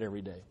see that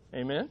every day.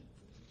 Amen?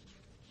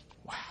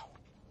 Wow.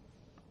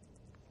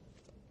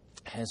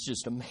 That's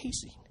just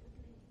amazing.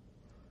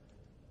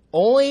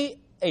 Only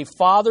a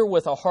father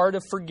with a heart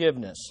of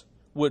forgiveness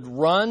would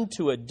run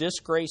to a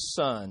disgraced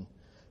son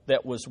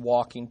that was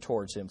walking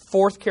towards him.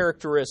 Fourth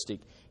characteristic,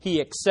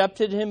 he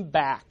accepted him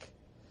back.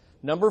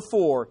 Number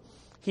 4,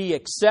 he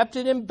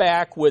accepted him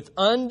back with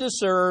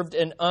undeserved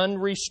and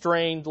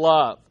unrestrained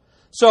love.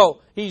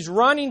 So he's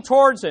running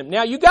towards him.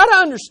 Now you got to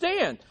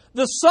understand,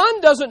 the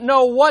son doesn't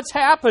know what's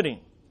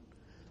happening.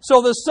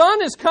 So the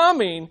son is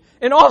coming,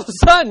 and all of a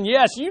sudden,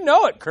 yes, you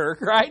know it, Kirk,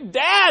 right?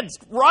 Dad's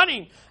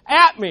running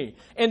at me.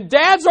 And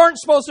dads aren't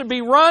supposed to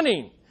be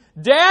running.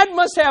 Dad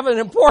must have an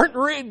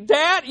important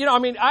dad.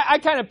 I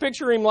kind of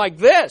picture him like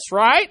this,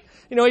 right?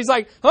 He's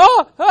like,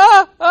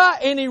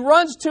 and he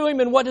runs to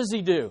him, and what does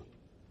he do?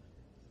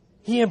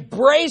 He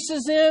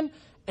embraces him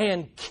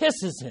and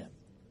kisses him.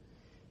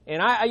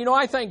 And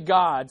I thank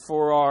God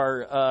for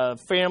our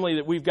family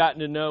that we've gotten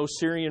to know,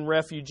 Syrian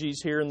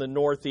refugees here in the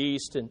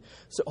Northeast, and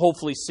so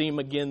hopefully see them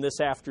again this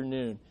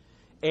afternoon.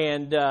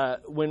 And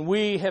when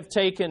we have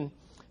taken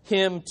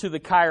him to the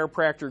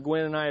chiropractor,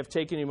 Gwen and I have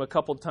taken him a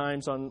couple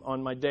times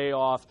on my day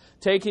off,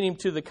 taking him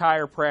to the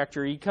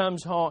chiropractor. He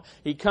comes home,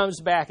 he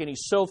comes back, and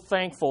he's so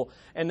thankful.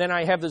 And then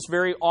I have this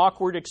very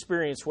awkward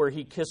experience where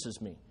he kisses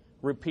me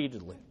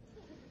repeatedly.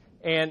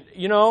 And,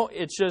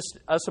 it's just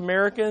us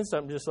Americans,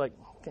 I'm just like,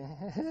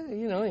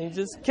 he's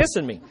just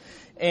kissing me.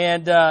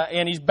 And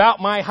he's about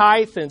my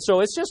height, and so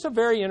it's just a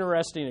very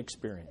interesting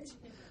experience.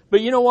 But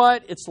you know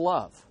what? It's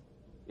love.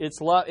 It's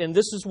love, and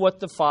this is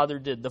what the Father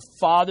did. The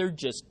Father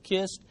just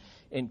kissed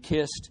and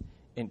kissed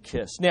and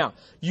kissed. Now,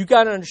 you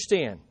got to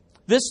understand,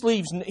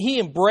 he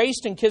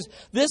embraced and kissed.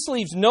 This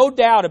leaves no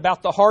doubt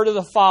about the heart of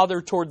the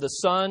Father toward the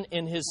Son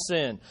in His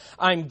sin.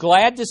 I'm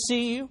glad to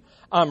see you.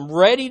 I'm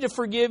ready to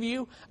forgive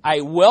you.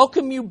 I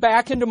welcome you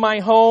back into my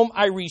home.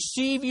 I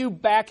receive you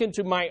back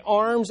into my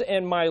arms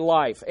and my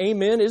life.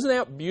 Amen. Isn't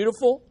that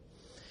beautiful?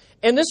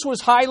 And this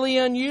was highly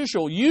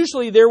unusual.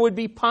 Usually there would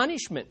be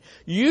punishment.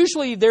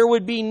 Usually there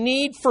would be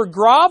need for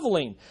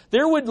groveling.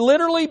 There would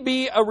literally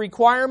be a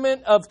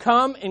requirement of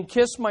come and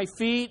kiss my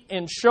feet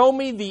and show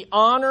me the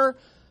honor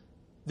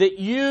that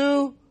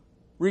you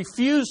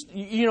refused.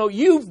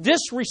 You've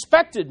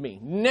disrespected me.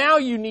 Now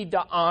you need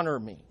to honor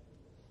me.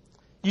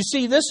 You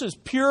see, this is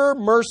pure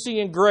mercy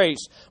and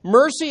grace.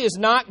 Mercy is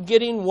not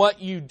getting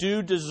what you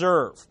do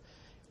deserve.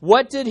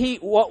 What should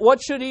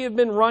he have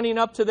been running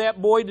up to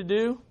that boy to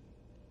do?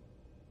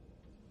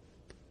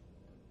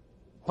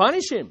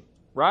 Punish him,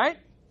 right?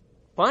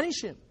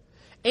 Punish him.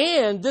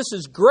 And this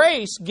is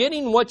grace,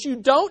 getting what you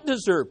don't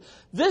deserve.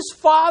 This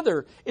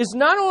father is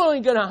not only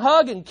going to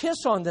hug and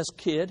kiss on this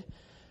kid,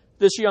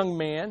 this young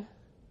man,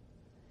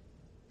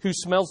 who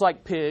smells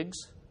like pigs,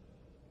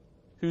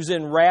 who's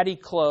in ratty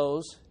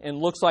clothes and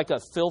looks like a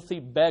filthy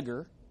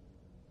beggar,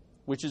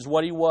 which is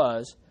what he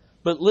was.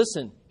 But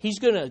listen, he's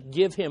going to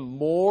give him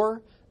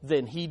more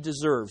than he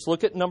deserves.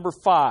 Look at number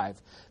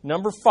 5.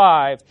 Number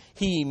 5,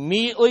 he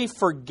immediately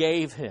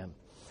forgave him.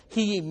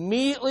 He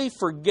immediately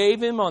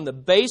forgave him on the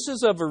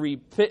basis of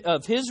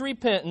his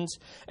repentance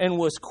and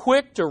was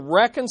quick to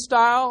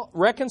reconcile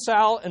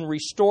and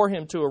restore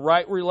him to a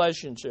right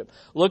relationship.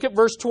 Look at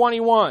verse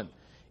 21.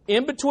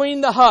 In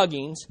between the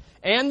huggings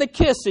and the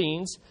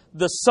kissings,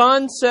 the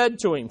son said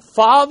to him,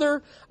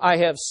 Father, I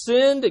have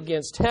sinned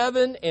against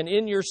heaven and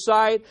in your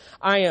sight.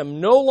 I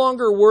am no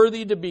longer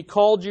worthy to be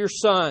called your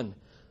son.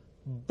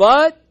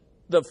 But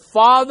the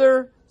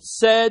father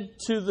said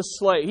to the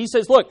slave, he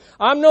says, look,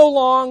 I'm no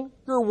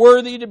longer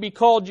worthy to be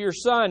called your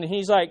son. And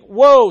he's like,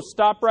 whoa,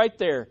 stop right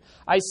there.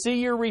 I see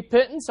your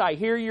repentance. I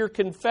hear your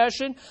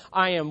confession.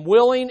 I am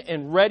willing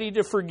and ready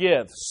to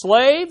forgive.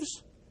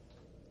 Slaves,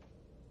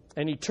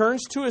 and he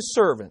turns to his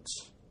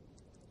servants.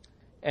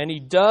 And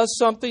he does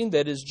something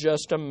that is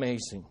just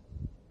amazing.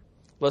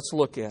 Let's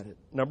look at it.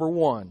 Number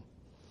 1,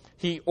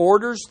 he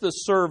orders the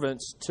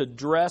servants to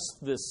dress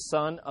this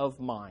son of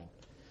mine.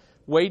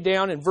 Way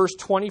down in verse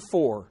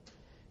 24,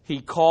 he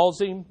calls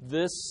him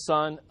this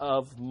son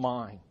of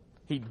mine.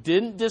 He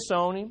didn't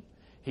disown him.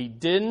 He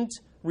didn't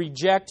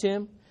reject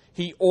him.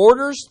 He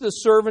orders the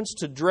servants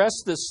to dress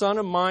this son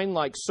of mine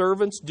like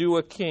servants do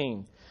a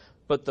king.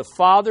 But the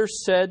father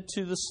said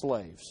to the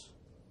slaves.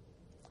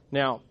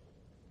 Now,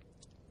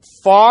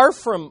 far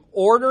from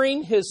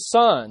ordering his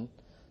son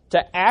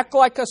to act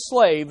like a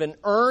slave and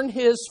earn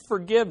his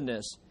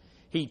forgiveness,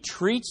 he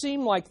treats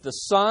him like the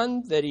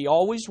son that he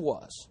always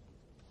was.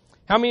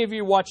 How many of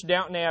you watch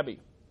Downton Abbey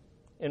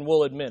and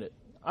will admit it?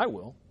 I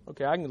will.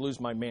 Okay, I can lose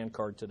my man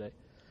card today.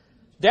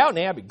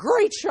 Downton Abbey,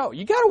 great show.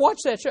 You got to watch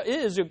that show. It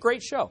is a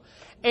great show.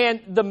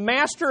 And the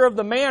master of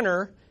the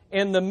manor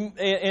and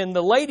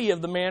the lady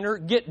of the manor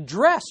get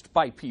dressed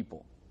by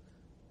people.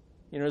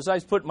 You know, as I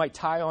was putting my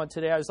tie on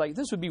today, I was like,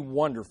 this would be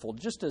wonderful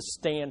just to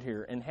stand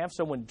here and have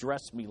someone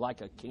dress me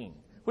like a king.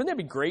 Wouldn't that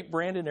be great,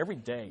 Brandon? Every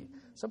day,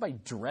 somebody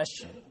dress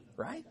you,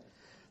 right?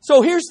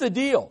 So here's the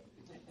deal.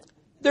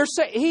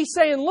 He's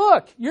saying,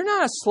 look, you're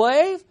not a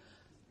slave.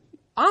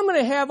 I'm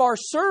going to have our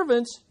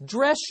servants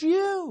dress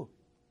you.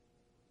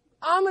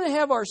 I'm going to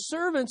have our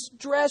servants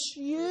dress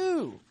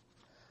you.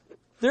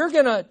 They're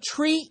going to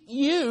treat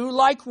you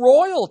like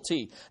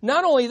royalty.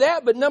 Not only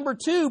that, but number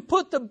 2,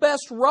 put the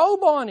best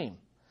robe on him.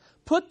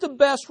 Put the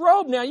best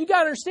robe. Now, you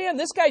got to understand,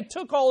 this guy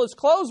took all his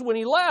clothes when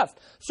he left.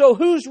 So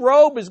whose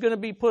robe is going to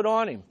be put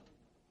on him?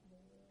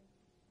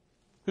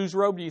 Whose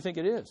robe do you think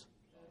it is?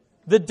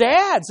 The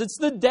dad's. It's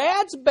the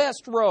dad's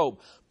best robe.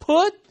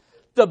 Put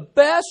the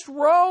best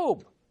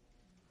robe.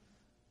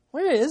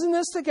 Wait a minute, isn't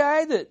this the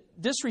guy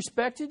that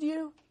disrespected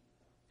you?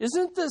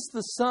 Isn't this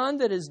the son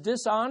that has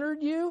dishonored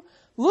you?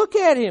 Look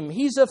at him.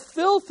 He's a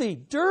filthy,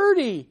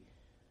 dirty,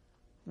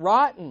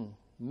 rotten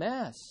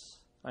mess.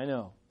 I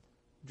know.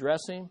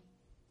 Dress him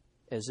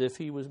as if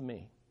he was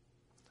me.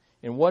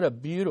 And what a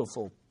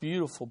beautiful,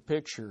 beautiful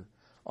picture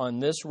on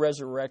this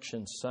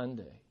Resurrection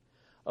Sunday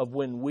of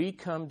when we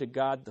come to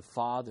God the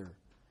Father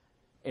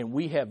and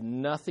we have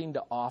nothing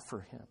to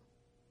offer Him.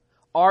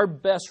 Our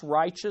best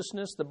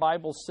righteousness, the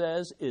Bible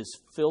says, is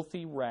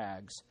filthy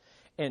rags.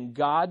 And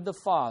God the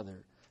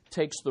Father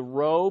takes the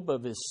robe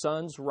of His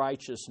Son's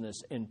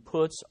righteousness and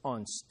puts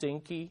on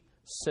stinky,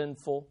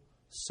 sinful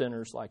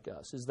sinners like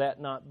us. Is that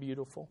not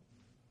beautiful?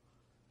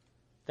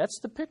 That's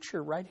the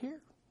picture right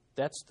here.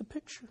 That's the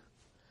picture.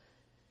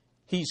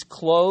 He's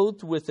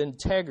clothed with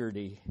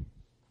integrity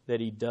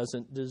that he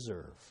doesn't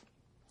deserve.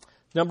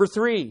 Number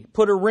 3,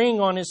 put a ring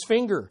on his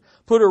finger.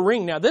 Put a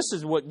ring. Now, this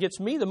is what gets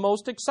me the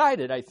most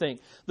excited, I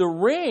think. The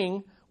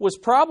ring was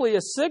probably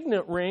a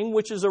signet ring,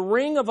 which is a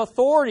ring of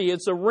authority.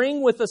 It's a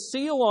ring with a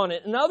seal on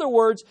it. In other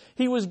words,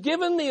 he was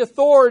given the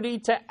authority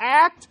to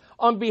act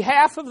on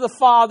behalf of the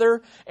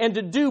Father and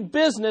to do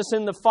business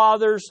in the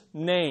Father's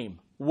name.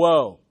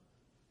 Whoa.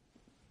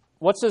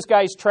 What's this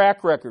guy's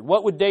track record?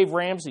 What would Dave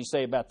Ramsey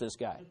say about this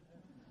guy?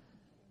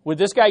 Would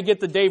this guy get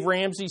the Dave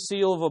Ramsey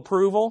seal of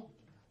approval?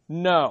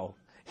 No.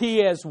 He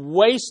has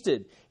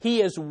wasted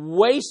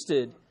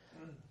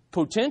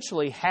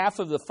potentially half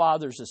of the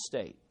Father's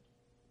estate.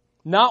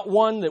 Not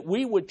one that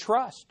we would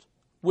trust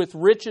with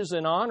riches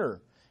and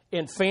honor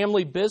in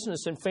family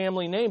business and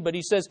family name. But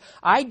he says,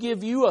 I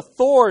give you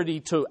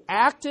authority to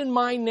act in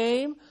my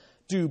name,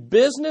 do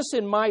business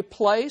in my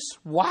place.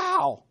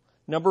 Wow.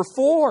 Number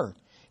 4.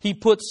 He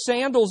puts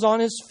sandals on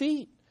his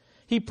feet.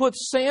 He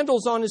puts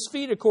sandals on his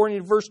feet according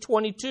to verse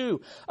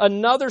 22.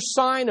 Another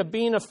sign of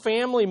being a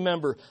family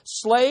member.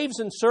 Slaves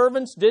and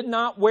servants did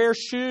not wear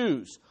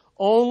shoes.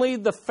 Only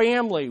the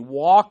family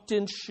walked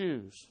in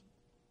shoes.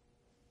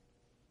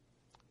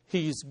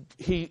 He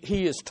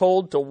is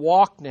told to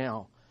walk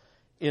now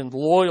in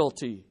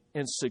loyalty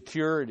and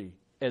security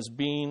as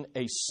being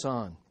a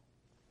son.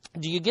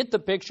 Do you get the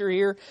picture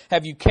here?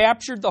 Have you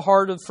captured the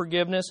heart of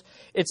forgiveness?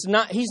 He's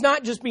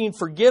not just being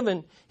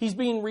forgiven, he's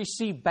being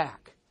received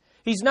back.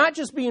 He's not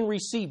just being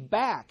received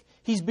back,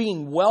 he's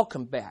being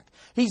welcomed back.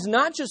 He's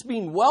not just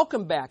being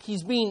welcomed back,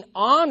 he's being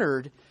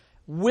honored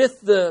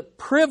with the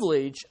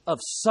privilege of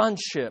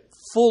sonship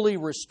fully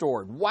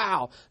restored.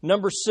 Wow.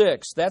 Number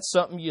 6, that's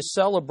something you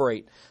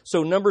celebrate.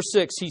 So number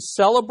 6, he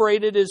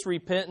celebrated his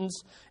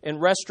repentance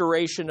and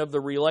restoration of the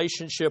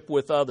relationship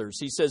with others.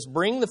 He says,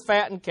 bring the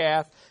fattened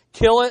calf,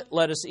 kill it,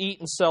 let us eat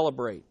and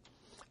celebrate.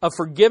 A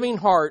forgiving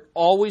heart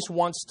always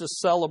wants to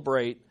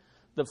celebrate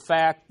the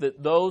fact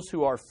that those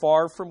who are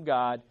far from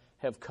God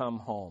have come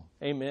home.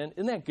 Amen.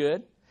 Isn't that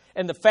good?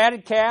 And the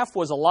fatted calf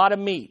was a lot of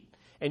meat.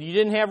 And you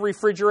didn't have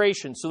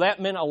refrigeration, so that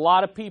meant a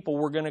lot of people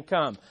were going to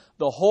come.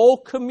 The whole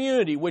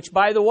community, which,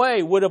 by the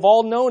way, would have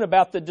all known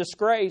about the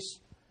disgrace,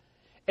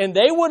 and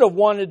they would have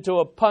wanted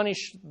to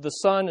punish the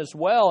son as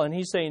well. And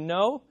he's saying,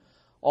 no,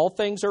 all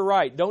things are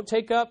right. Don't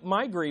take up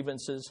my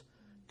grievances,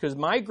 because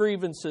my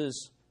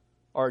grievances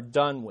are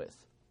done with.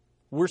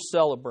 We're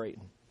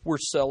celebrating. We're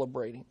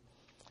celebrating.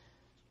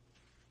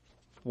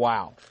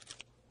 Wow.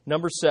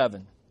 Number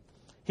 7,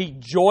 he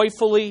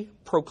joyfully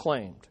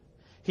proclaimed.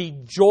 He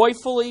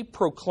joyfully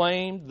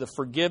proclaimed the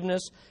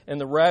forgiveness and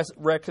the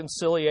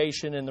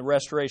reconciliation and the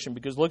restoration.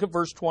 Because look at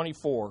verse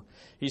 24.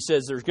 He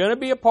says, there's going to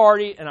be a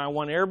party, and I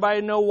want everybody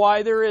to know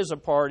why there is a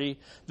party.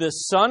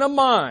 This son of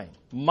mine,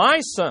 my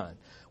son,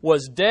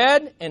 was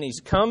dead, and he's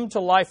come to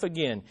life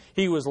again.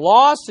 He was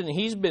lost, and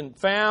he's been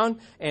found,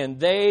 and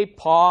they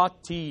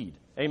partied.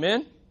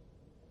 Amen?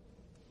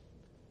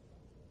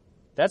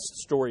 That's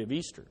the story of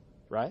Easter,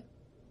 right?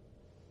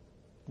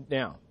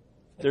 Now,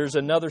 there's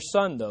another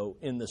son, though,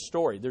 in the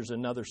story. There's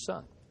another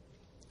son.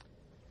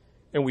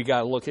 And we got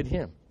to look at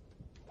him.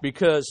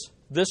 Because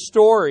this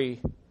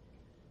story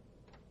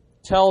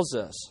tells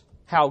us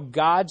how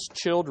God's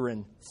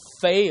children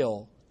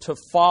fail to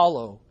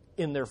follow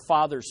in their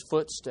Father's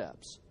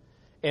footsteps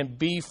and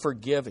be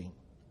forgiving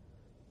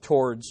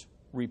towards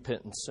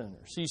repentant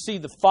sinners. So you see,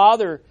 the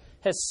Father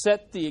has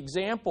set the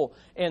example.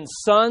 And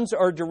sons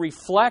are to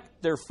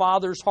reflect their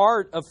father's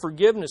heart of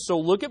forgiveness. So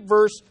look at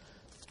verse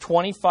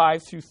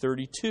 25 through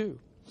 32.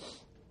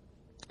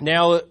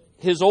 Now,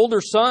 his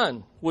older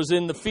son was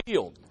in the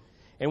field.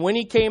 And when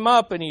he came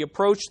up and he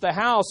approached the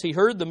house, he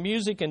heard the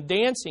music and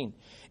dancing.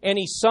 And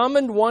he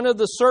summoned one of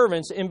the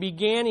servants and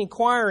began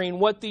inquiring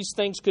what these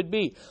things could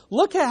be.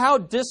 Look at how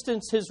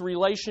distant his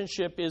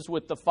relationship is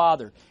with the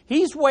father.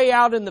 He's way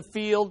out in the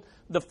field.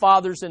 The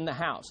father's in the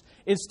house.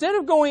 Instead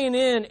of going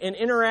in and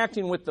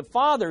interacting with the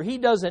father, he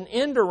does an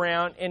end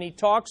around and he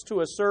talks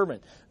to a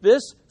servant.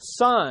 This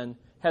son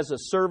has a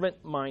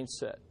servant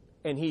mindset,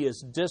 and he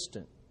is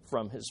distant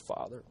from his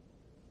father.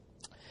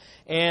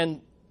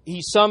 And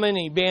he summoned,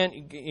 he began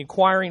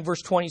inquiring,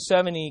 verse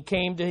 27, and he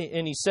came to,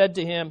 and he said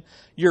to him,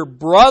 your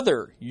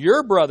brother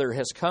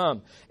has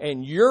come,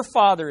 and your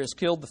father has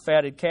killed the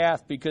fatted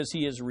calf because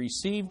he has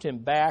received him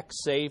back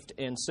safe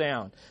and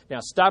sound. Now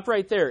stop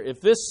right there.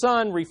 If this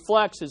son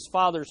reflects his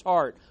father's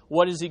heart,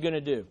 what is he going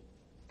to do?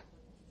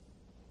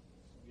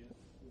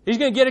 He's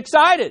going to get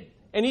excited,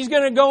 and he's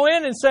going to go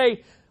in and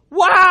say,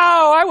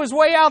 wow, I was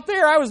way out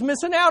there. I was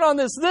missing out on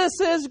this. This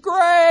is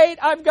great.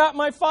 I've got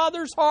my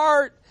father's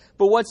heart.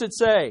 But what's it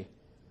say?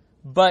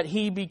 But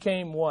he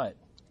became what?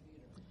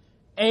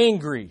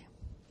 Angry,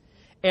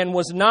 and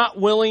was not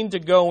willing to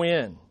go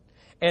in.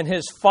 And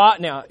his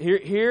now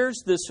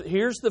here's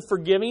the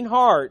forgiving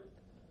heart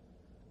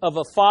of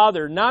a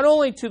father, not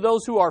only to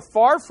those who are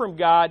far from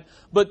God,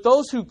 but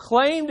those who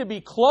claim to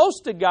be close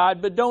to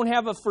God but don't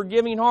have a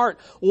forgiving heart.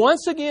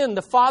 Once again,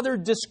 the father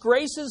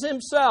disgraces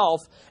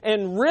himself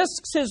and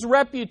risks his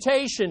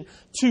reputation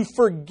to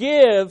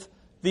forgive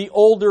the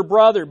older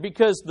brother,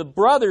 because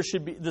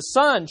the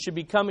son should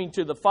be coming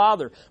to the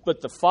father,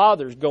 but the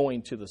father's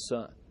going to the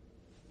son.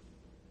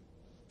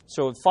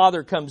 So the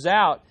father comes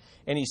out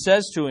and he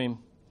says to him,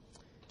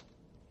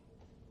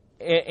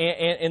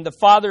 and the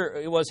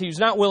father he was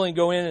not willing to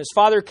go in. His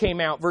father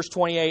came out, verse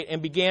 28,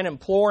 and began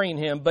imploring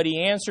him, but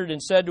he answered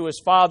and said to his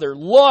father,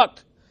 look,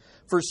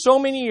 for so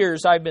many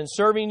years I've been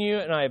serving you,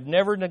 and I have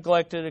never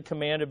neglected a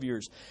command of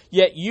yours.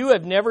 Yet you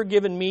have never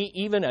given me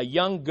even a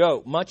young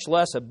goat, much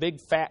less a big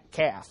fat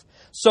calf,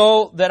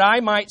 so that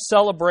I might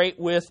celebrate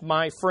with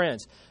my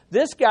friends.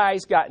 This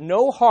guy's got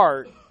no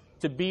heart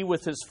to be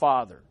with his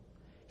father.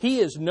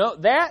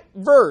 That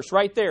verse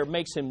right there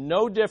makes him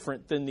no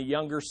different than the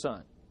younger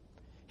son.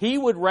 He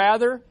would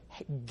rather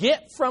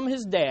get from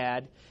his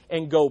dad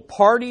and go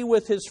party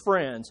with his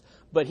friends,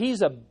 but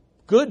he's a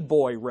good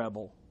boy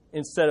rebel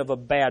instead of a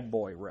bad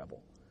boy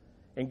rebel.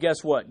 And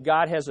guess what?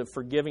 God has a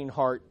forgiving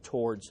heart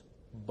towards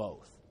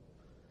both.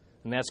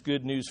 And that's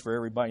good news for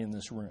everybody in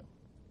this room.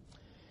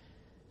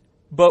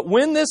 But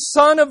when this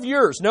son of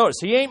yours, notice,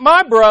 he ain't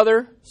my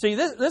brother. See,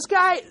 this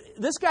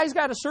guy's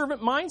got a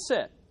servant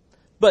mindset.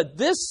 But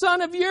this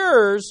son of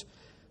yours,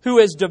 who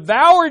has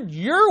devoured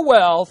your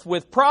wealth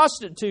with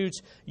prostitutes,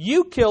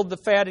 you killed the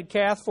fatted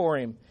calf for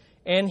him.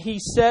 And he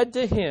said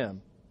to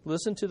him,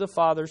 listen to the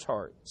father's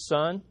heart,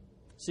 son,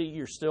 see,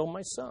 you're still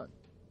my son.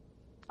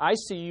 I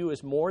see you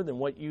as more than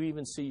what you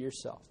even see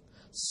yourself.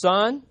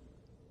 Son,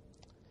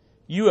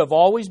 you have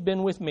always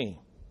been with me,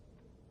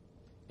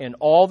 and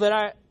all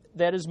that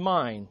is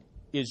mine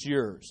is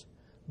yours.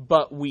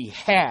 But we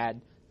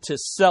had to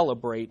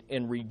celebrate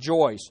and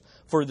rejoice,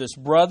 for this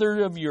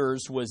brother of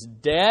yours was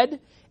dead,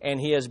 and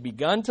he has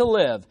begun to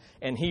live,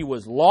 and he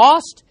was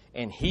lost,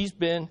 and he's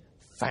been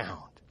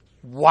found.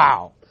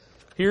 Wow.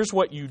 Here's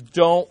what you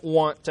don't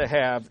want to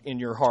have in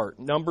your heart.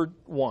 Number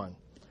one,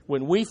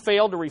 when we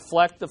fail to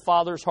reflect the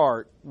Father's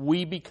heart,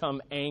 we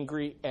become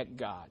angry at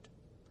God.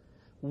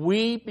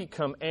 We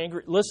become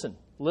angry.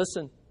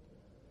 Listen.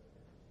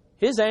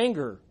 His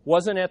anger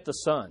wasn't at the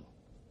son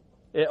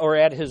or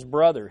at his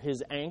brother.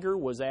 His anger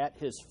was at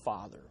his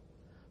father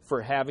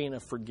for having a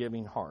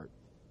forgiving heart.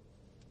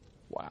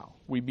 Wow.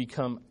 We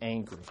become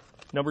angry.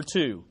 Number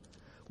two,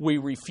 we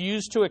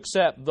refuse to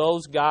accept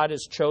those God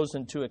has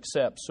chosen to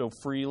accept so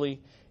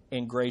freely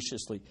and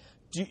graciously.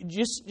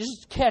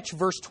 Just catch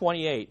verse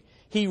 28.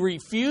 He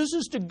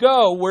refuses to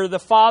go where the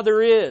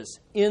Father is,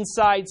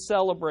 inside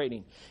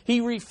celebrating. He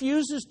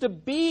refuses to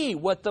be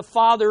what the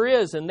Father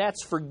is, and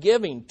that's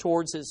forgiving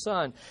towards His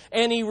Son.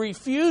 And He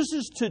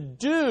refuses to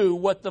do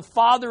what the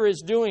Father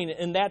is doing,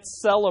 and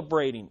that's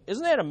celebrating.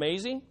 Isn't that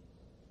amazing?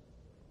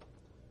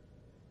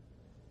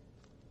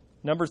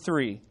 Number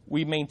three,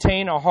 we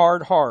maintain a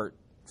hard heart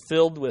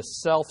filled with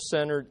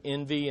self-centered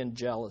envy and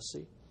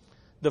jealousy.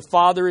 The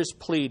Father is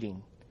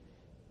pleading,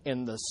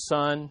 and the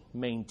Son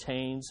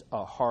maintains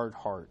a hard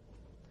heart.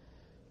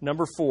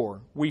 Number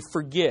four, we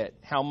forget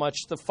how much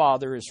the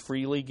Father has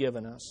freely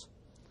given us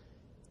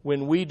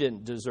when we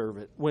didn't deserve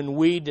it, when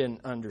we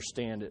didn't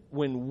understand it,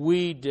 when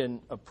we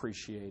didn't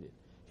appreciate it.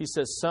 He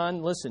says,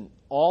 son, listen,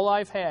 all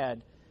I've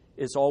had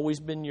has always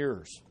been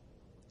yours.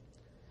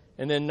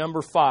 And then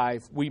number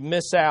five, we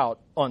miss out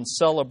on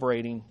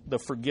celebrating the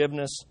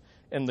forgiveness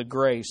and the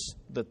grace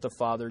that the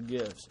Father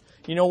gives.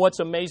 You know what's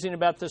amazing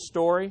about this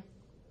story?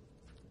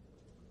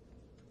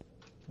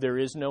 There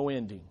is no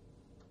ending.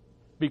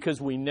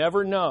 Because we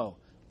never know.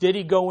 Did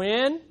he go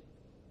in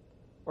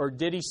or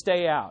did he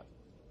stay out?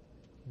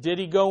 Did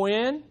he go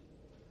in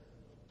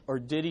or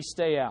did he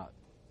stay out?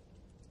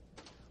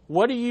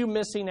 What are you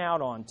missing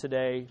out on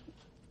today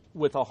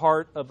with a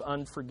heart of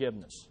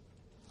unforgiveness?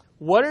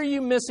 What are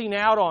you missing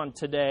out on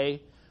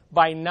today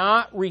by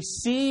not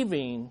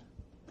receiving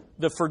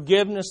the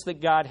forgiveness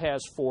that God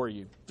has for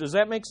you? Does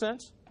that make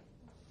sense?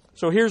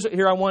 So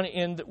here I want to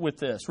end with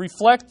this.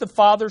 Reflect the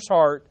Father's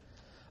heart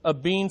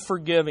of being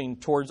forgiving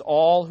towards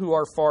all who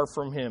are far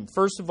from Him.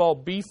 First of all,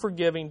 be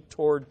forgiving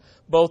toward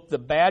both the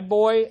bad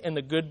boy and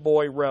the good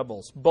boy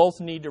rebels. Both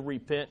need to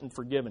repent and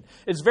forgive.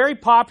 It's very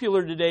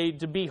popular today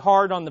to be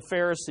hard on the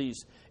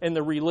Pharisees and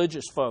the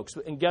religious folks.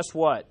 And guess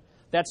what?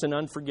 That's an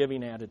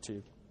unforgiving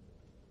attitude.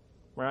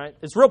 Right?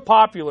 It's real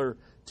popular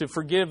to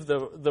forgive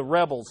the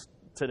rebels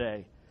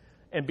today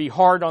and be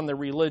hard on the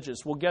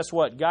religious. Well, guess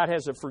what? God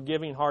has a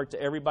forgiving heart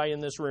to everybody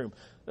in this room.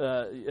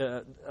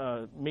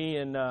 Me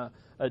and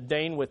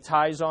Dane with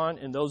ties on,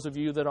 and those of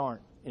you that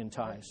aren't in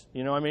ties.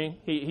 You know what I mean?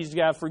 He's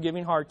got a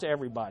forgiving heart to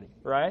everybody,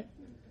 right?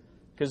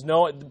 Because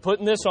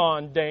putting this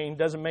on, Dane,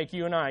 doesn't make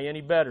you and I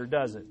any better,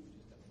 does it?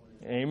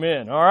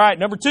 Amen. All right,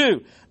 number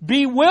 2,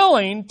 be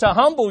willing to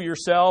humble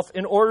yourself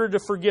in order to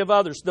forgive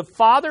others. The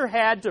Father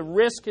had to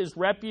risk His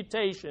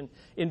reputation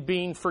in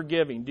being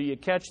forgiving. Do you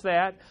catch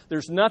that?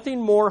 There's nothing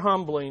more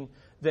humbling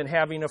than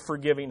having a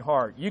forgiving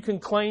heart. You can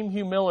claim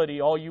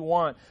humility all you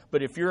want,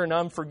 but if you're an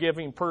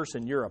unforgiving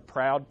person, you're a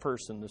proud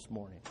person this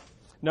morning.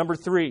 Number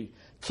 3,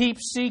 keep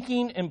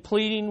seeking and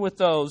pleading with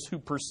those who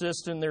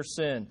persist in their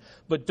sin.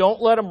 But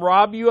don't let them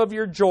rob you of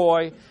your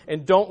joy,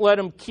 and don't let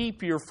them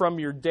keep you from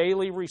your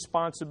daily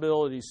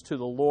responsibilities to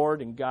the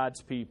Lord and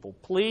God's people.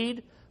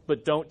 Plead,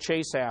 but don't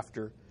chase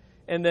after.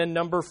 And then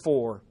number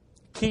 4,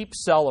 keep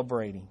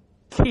celebrating.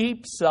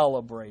 Keep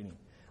celebrating.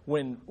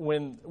 When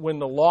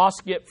the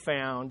lost get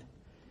found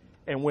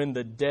and when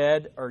the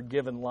dead are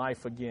given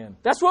life again.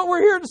 That's what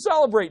we're here to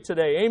celebrate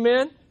today.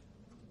 Amen?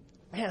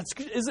 Man,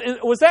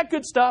 was that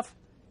good stuff?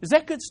 Is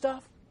that good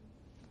stuff?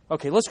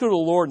 Okay, let's go to the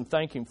Lord and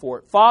thank Him for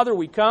it. Father,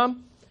 we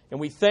come and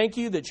we thank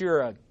You that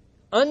You're an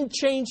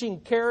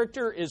unchanging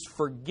character, is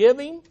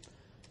forgiving,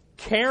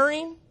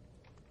 caring,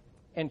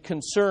 and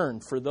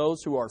concerned for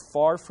those who are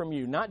far from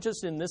You, not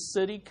just in this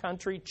city,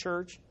 country,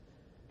 church,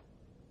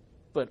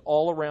 but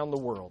all around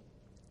the world.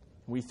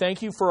 We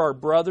thank You for our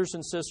brothers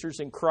and sisters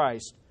in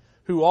Christ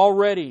who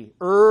already,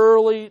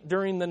 early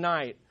during the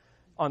night,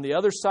 on the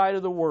other side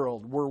of the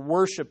world, were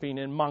worshiping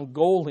in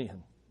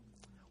Mongolian,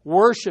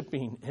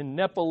 worshiping in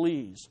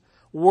Nepalese,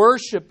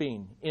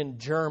 worshiping in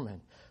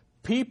German.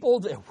 People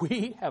that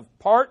we have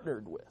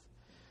partnered with,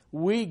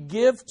 we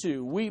give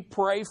to, we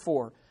pray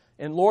for.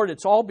 And Lord,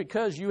 it's all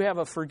because You have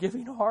a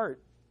forgiving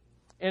heart.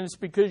 And it's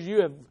because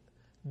You have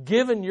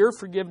given Your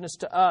forgiveness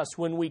to us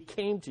when we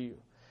came to You.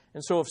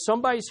 And so if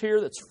somebody's here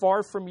that's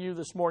far from You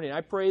this morning,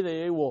 I pray that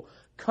they will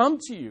come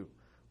to You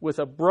with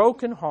a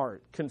broken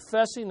heart,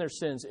 confessing their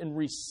sins, and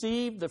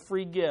receive the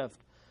free gift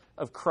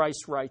of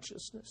Christ's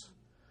righteousness.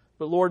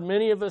 But Lord,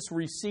 many of us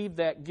receive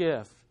that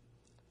gift,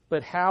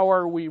 but how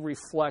are we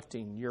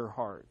reflecting Your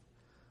heart?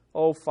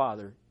 Oh,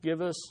 Father,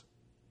 give us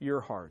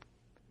Your heart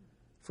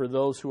for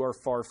those who are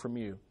far from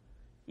You,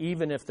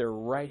 even if they're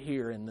right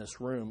here in this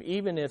room,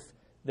 even if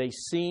they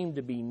seem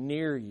to be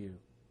near You,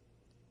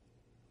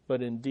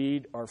 but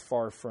indeed are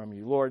far from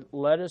You. Lord,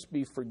 let us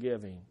be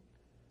forgiving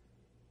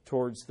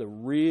towards the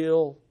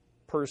real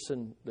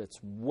person that's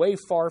way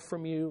far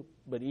from You,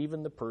 but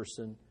even the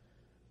person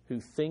who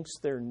thinks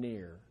they're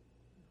near,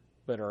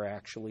 but are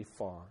actually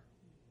far.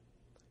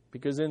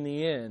 Because in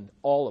the end,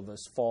 all of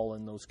us fall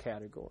in those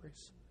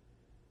categories.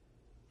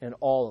 And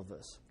all of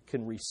us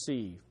can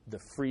receive the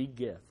free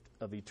gift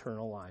of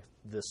eternal life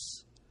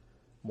this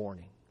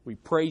morning. We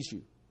praise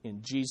You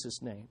in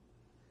Jesus' name.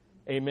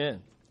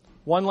 Amen.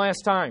 One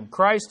last time.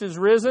 Christ is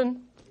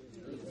risen.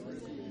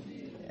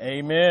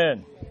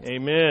 Amen.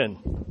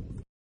 Amen.